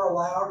Cold War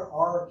allowed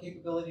our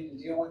capability to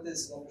deal with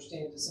this and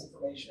understand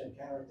disinformation and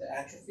counter it to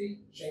atrophy.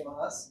 Shame on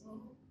us.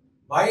 Mhm.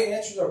 My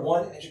answers are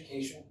one,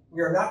 education.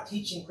 We are not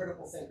teaching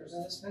critical thinkers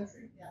in this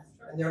country. Yes,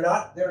 true. And they're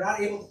not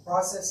able to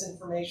process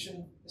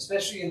information,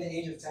 especially in the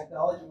age of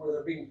technology where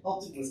they're being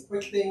pelted with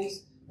quick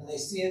things and they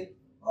see it.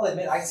 I'll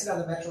admit, I sit on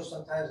the metro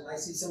sometimes and I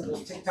see some of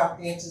those TikTok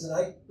dances and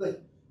I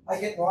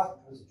get lost.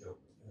 That was a joke.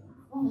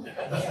 I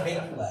can't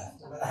make you laugh,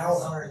 no matter how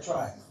hard I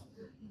try.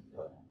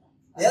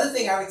 The other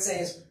thing I would say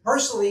is,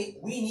 personally,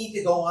 we need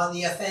to go on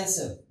the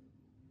offensive.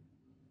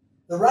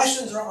 The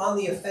Russians are on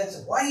the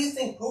offensive. Why do you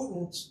think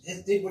Putin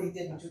did what he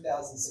did in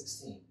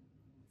 2016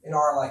 in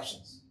our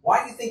elections?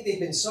 Why do you think they've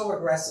been so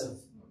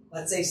aggressive,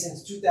 let's say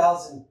since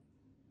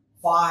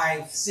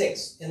 2005,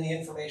 6 in the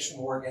information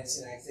war against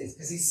the United States?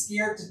 Because he's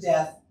scared to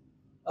death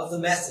of the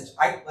message.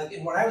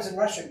 When I was in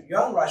Russia,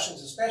 young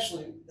Russians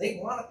especially, they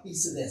want a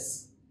piece of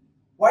this.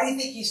 Why do you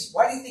think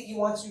he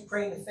wants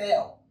Ukraine to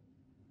fail?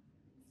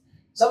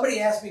 Somebody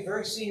asked me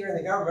very senior in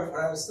the government,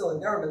 when I was still in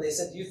government, they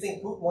said, do you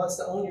think Putin wants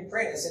to own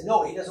Ukraine? I said,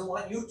 no, he doesn't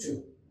want you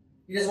to.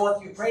 He doesn't want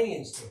the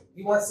Ukrainians to.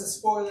 He wants to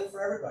spoil it for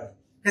everybody.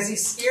 Because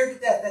he's scared to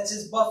death. That's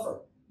his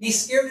buffer. He's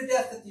scared to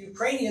death that the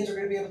Ukrainians are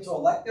going to be able to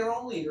elect their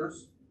own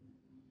leaders.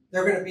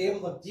 They're going to be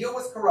able to deal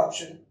with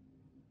corruption.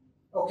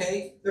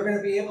 Okay? They're going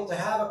to be able to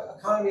have an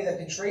economy that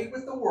can trade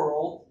with the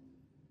world.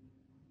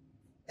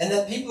 And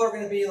that people are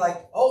going to be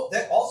like, oh,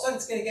 all of a sudden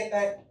it's going to get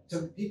back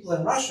to people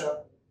in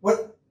Russia.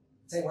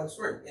 Say one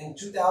story. In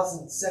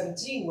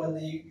 2017, when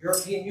the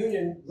European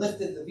Union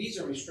lifted the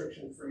visa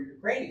restriction for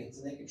Ukrainians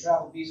and they could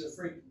travel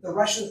visa-free, the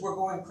Russians were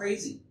going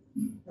crazy.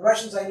 The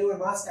Russians I knew in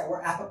Moscow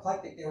were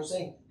apoplectic. They were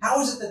saying,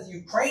 how is it that the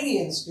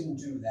Ukrainians can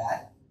do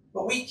that,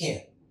 but we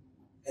can't?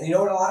 And you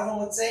know what a lot of them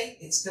would say?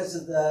 It's because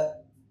of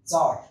the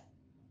Tsar.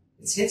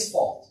 It's his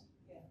fault.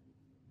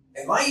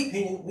 In my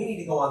opinion, we need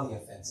to go on the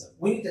offensive.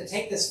 We need to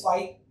take this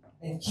fight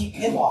and keep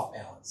him off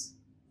balance.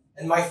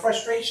 And my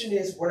frustration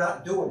is we're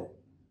not doing it.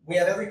 We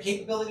have every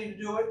capability to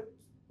do it,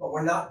 but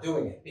we're not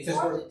doing it because It's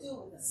hard to do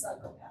with a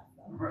psychopath,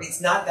 though.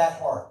 It's not that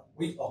hard.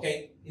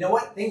 Okay, you know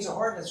what? Things are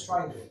hard. Let's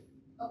try and do it.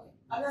 Okay,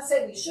 I'm not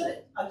saying we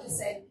shouldn't. I'm just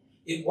saying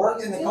It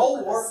worked in the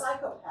Cold A War.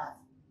 psychopath,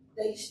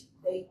 they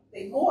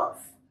morph.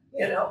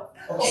 You know.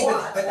 Okay,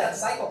 but that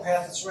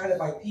psychopath is surrounded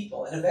by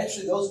people, and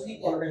eventually those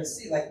people are going to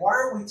see. Like, why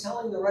aren't we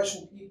telling the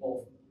Russian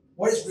people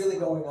what is really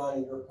going on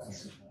in your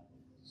country?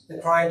 The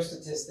crime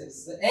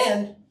statistics,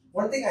 and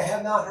one thing I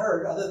have not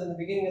heard, other than the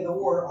beginning of the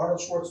war, Arnold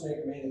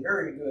Schwarzenegger made a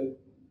very good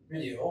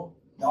video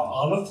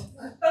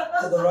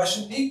to the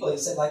Russian people. He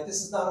said, like,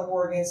 this is not a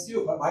war against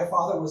you, but my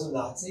father was a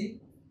Nazi,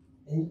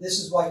 and this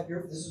is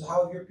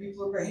how your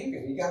people are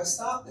behaving. You got to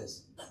stop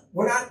this.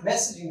 We're not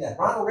messaging that.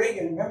 Ronald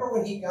Reagan, remember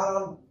when he got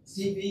on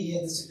TV, he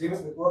had this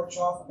agreement with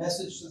Gorbachev, a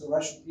message to the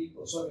Russian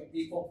people, Soviet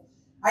people.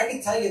 I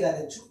can tell you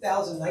that in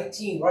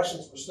 2019,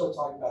 Russians were still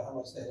talking about how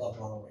much they love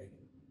Ronald Reagan.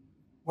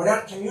 We're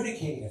not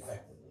communicating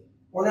effectively.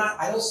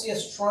 I don't see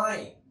us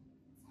trying.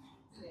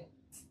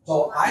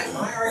 So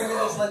my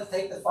argument is let's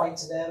take the fight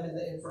to them in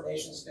the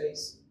information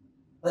space.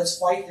 Let's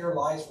fight their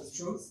lies with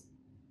truth.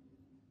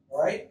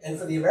 All right? And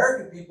for the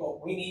American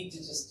people, we need to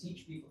just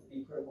teach people to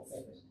be critical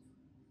thinkers.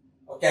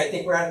 Okay, I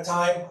think we're out of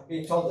time. I'm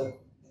being told that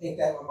I think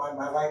that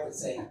my wife would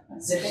say,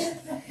 zip it.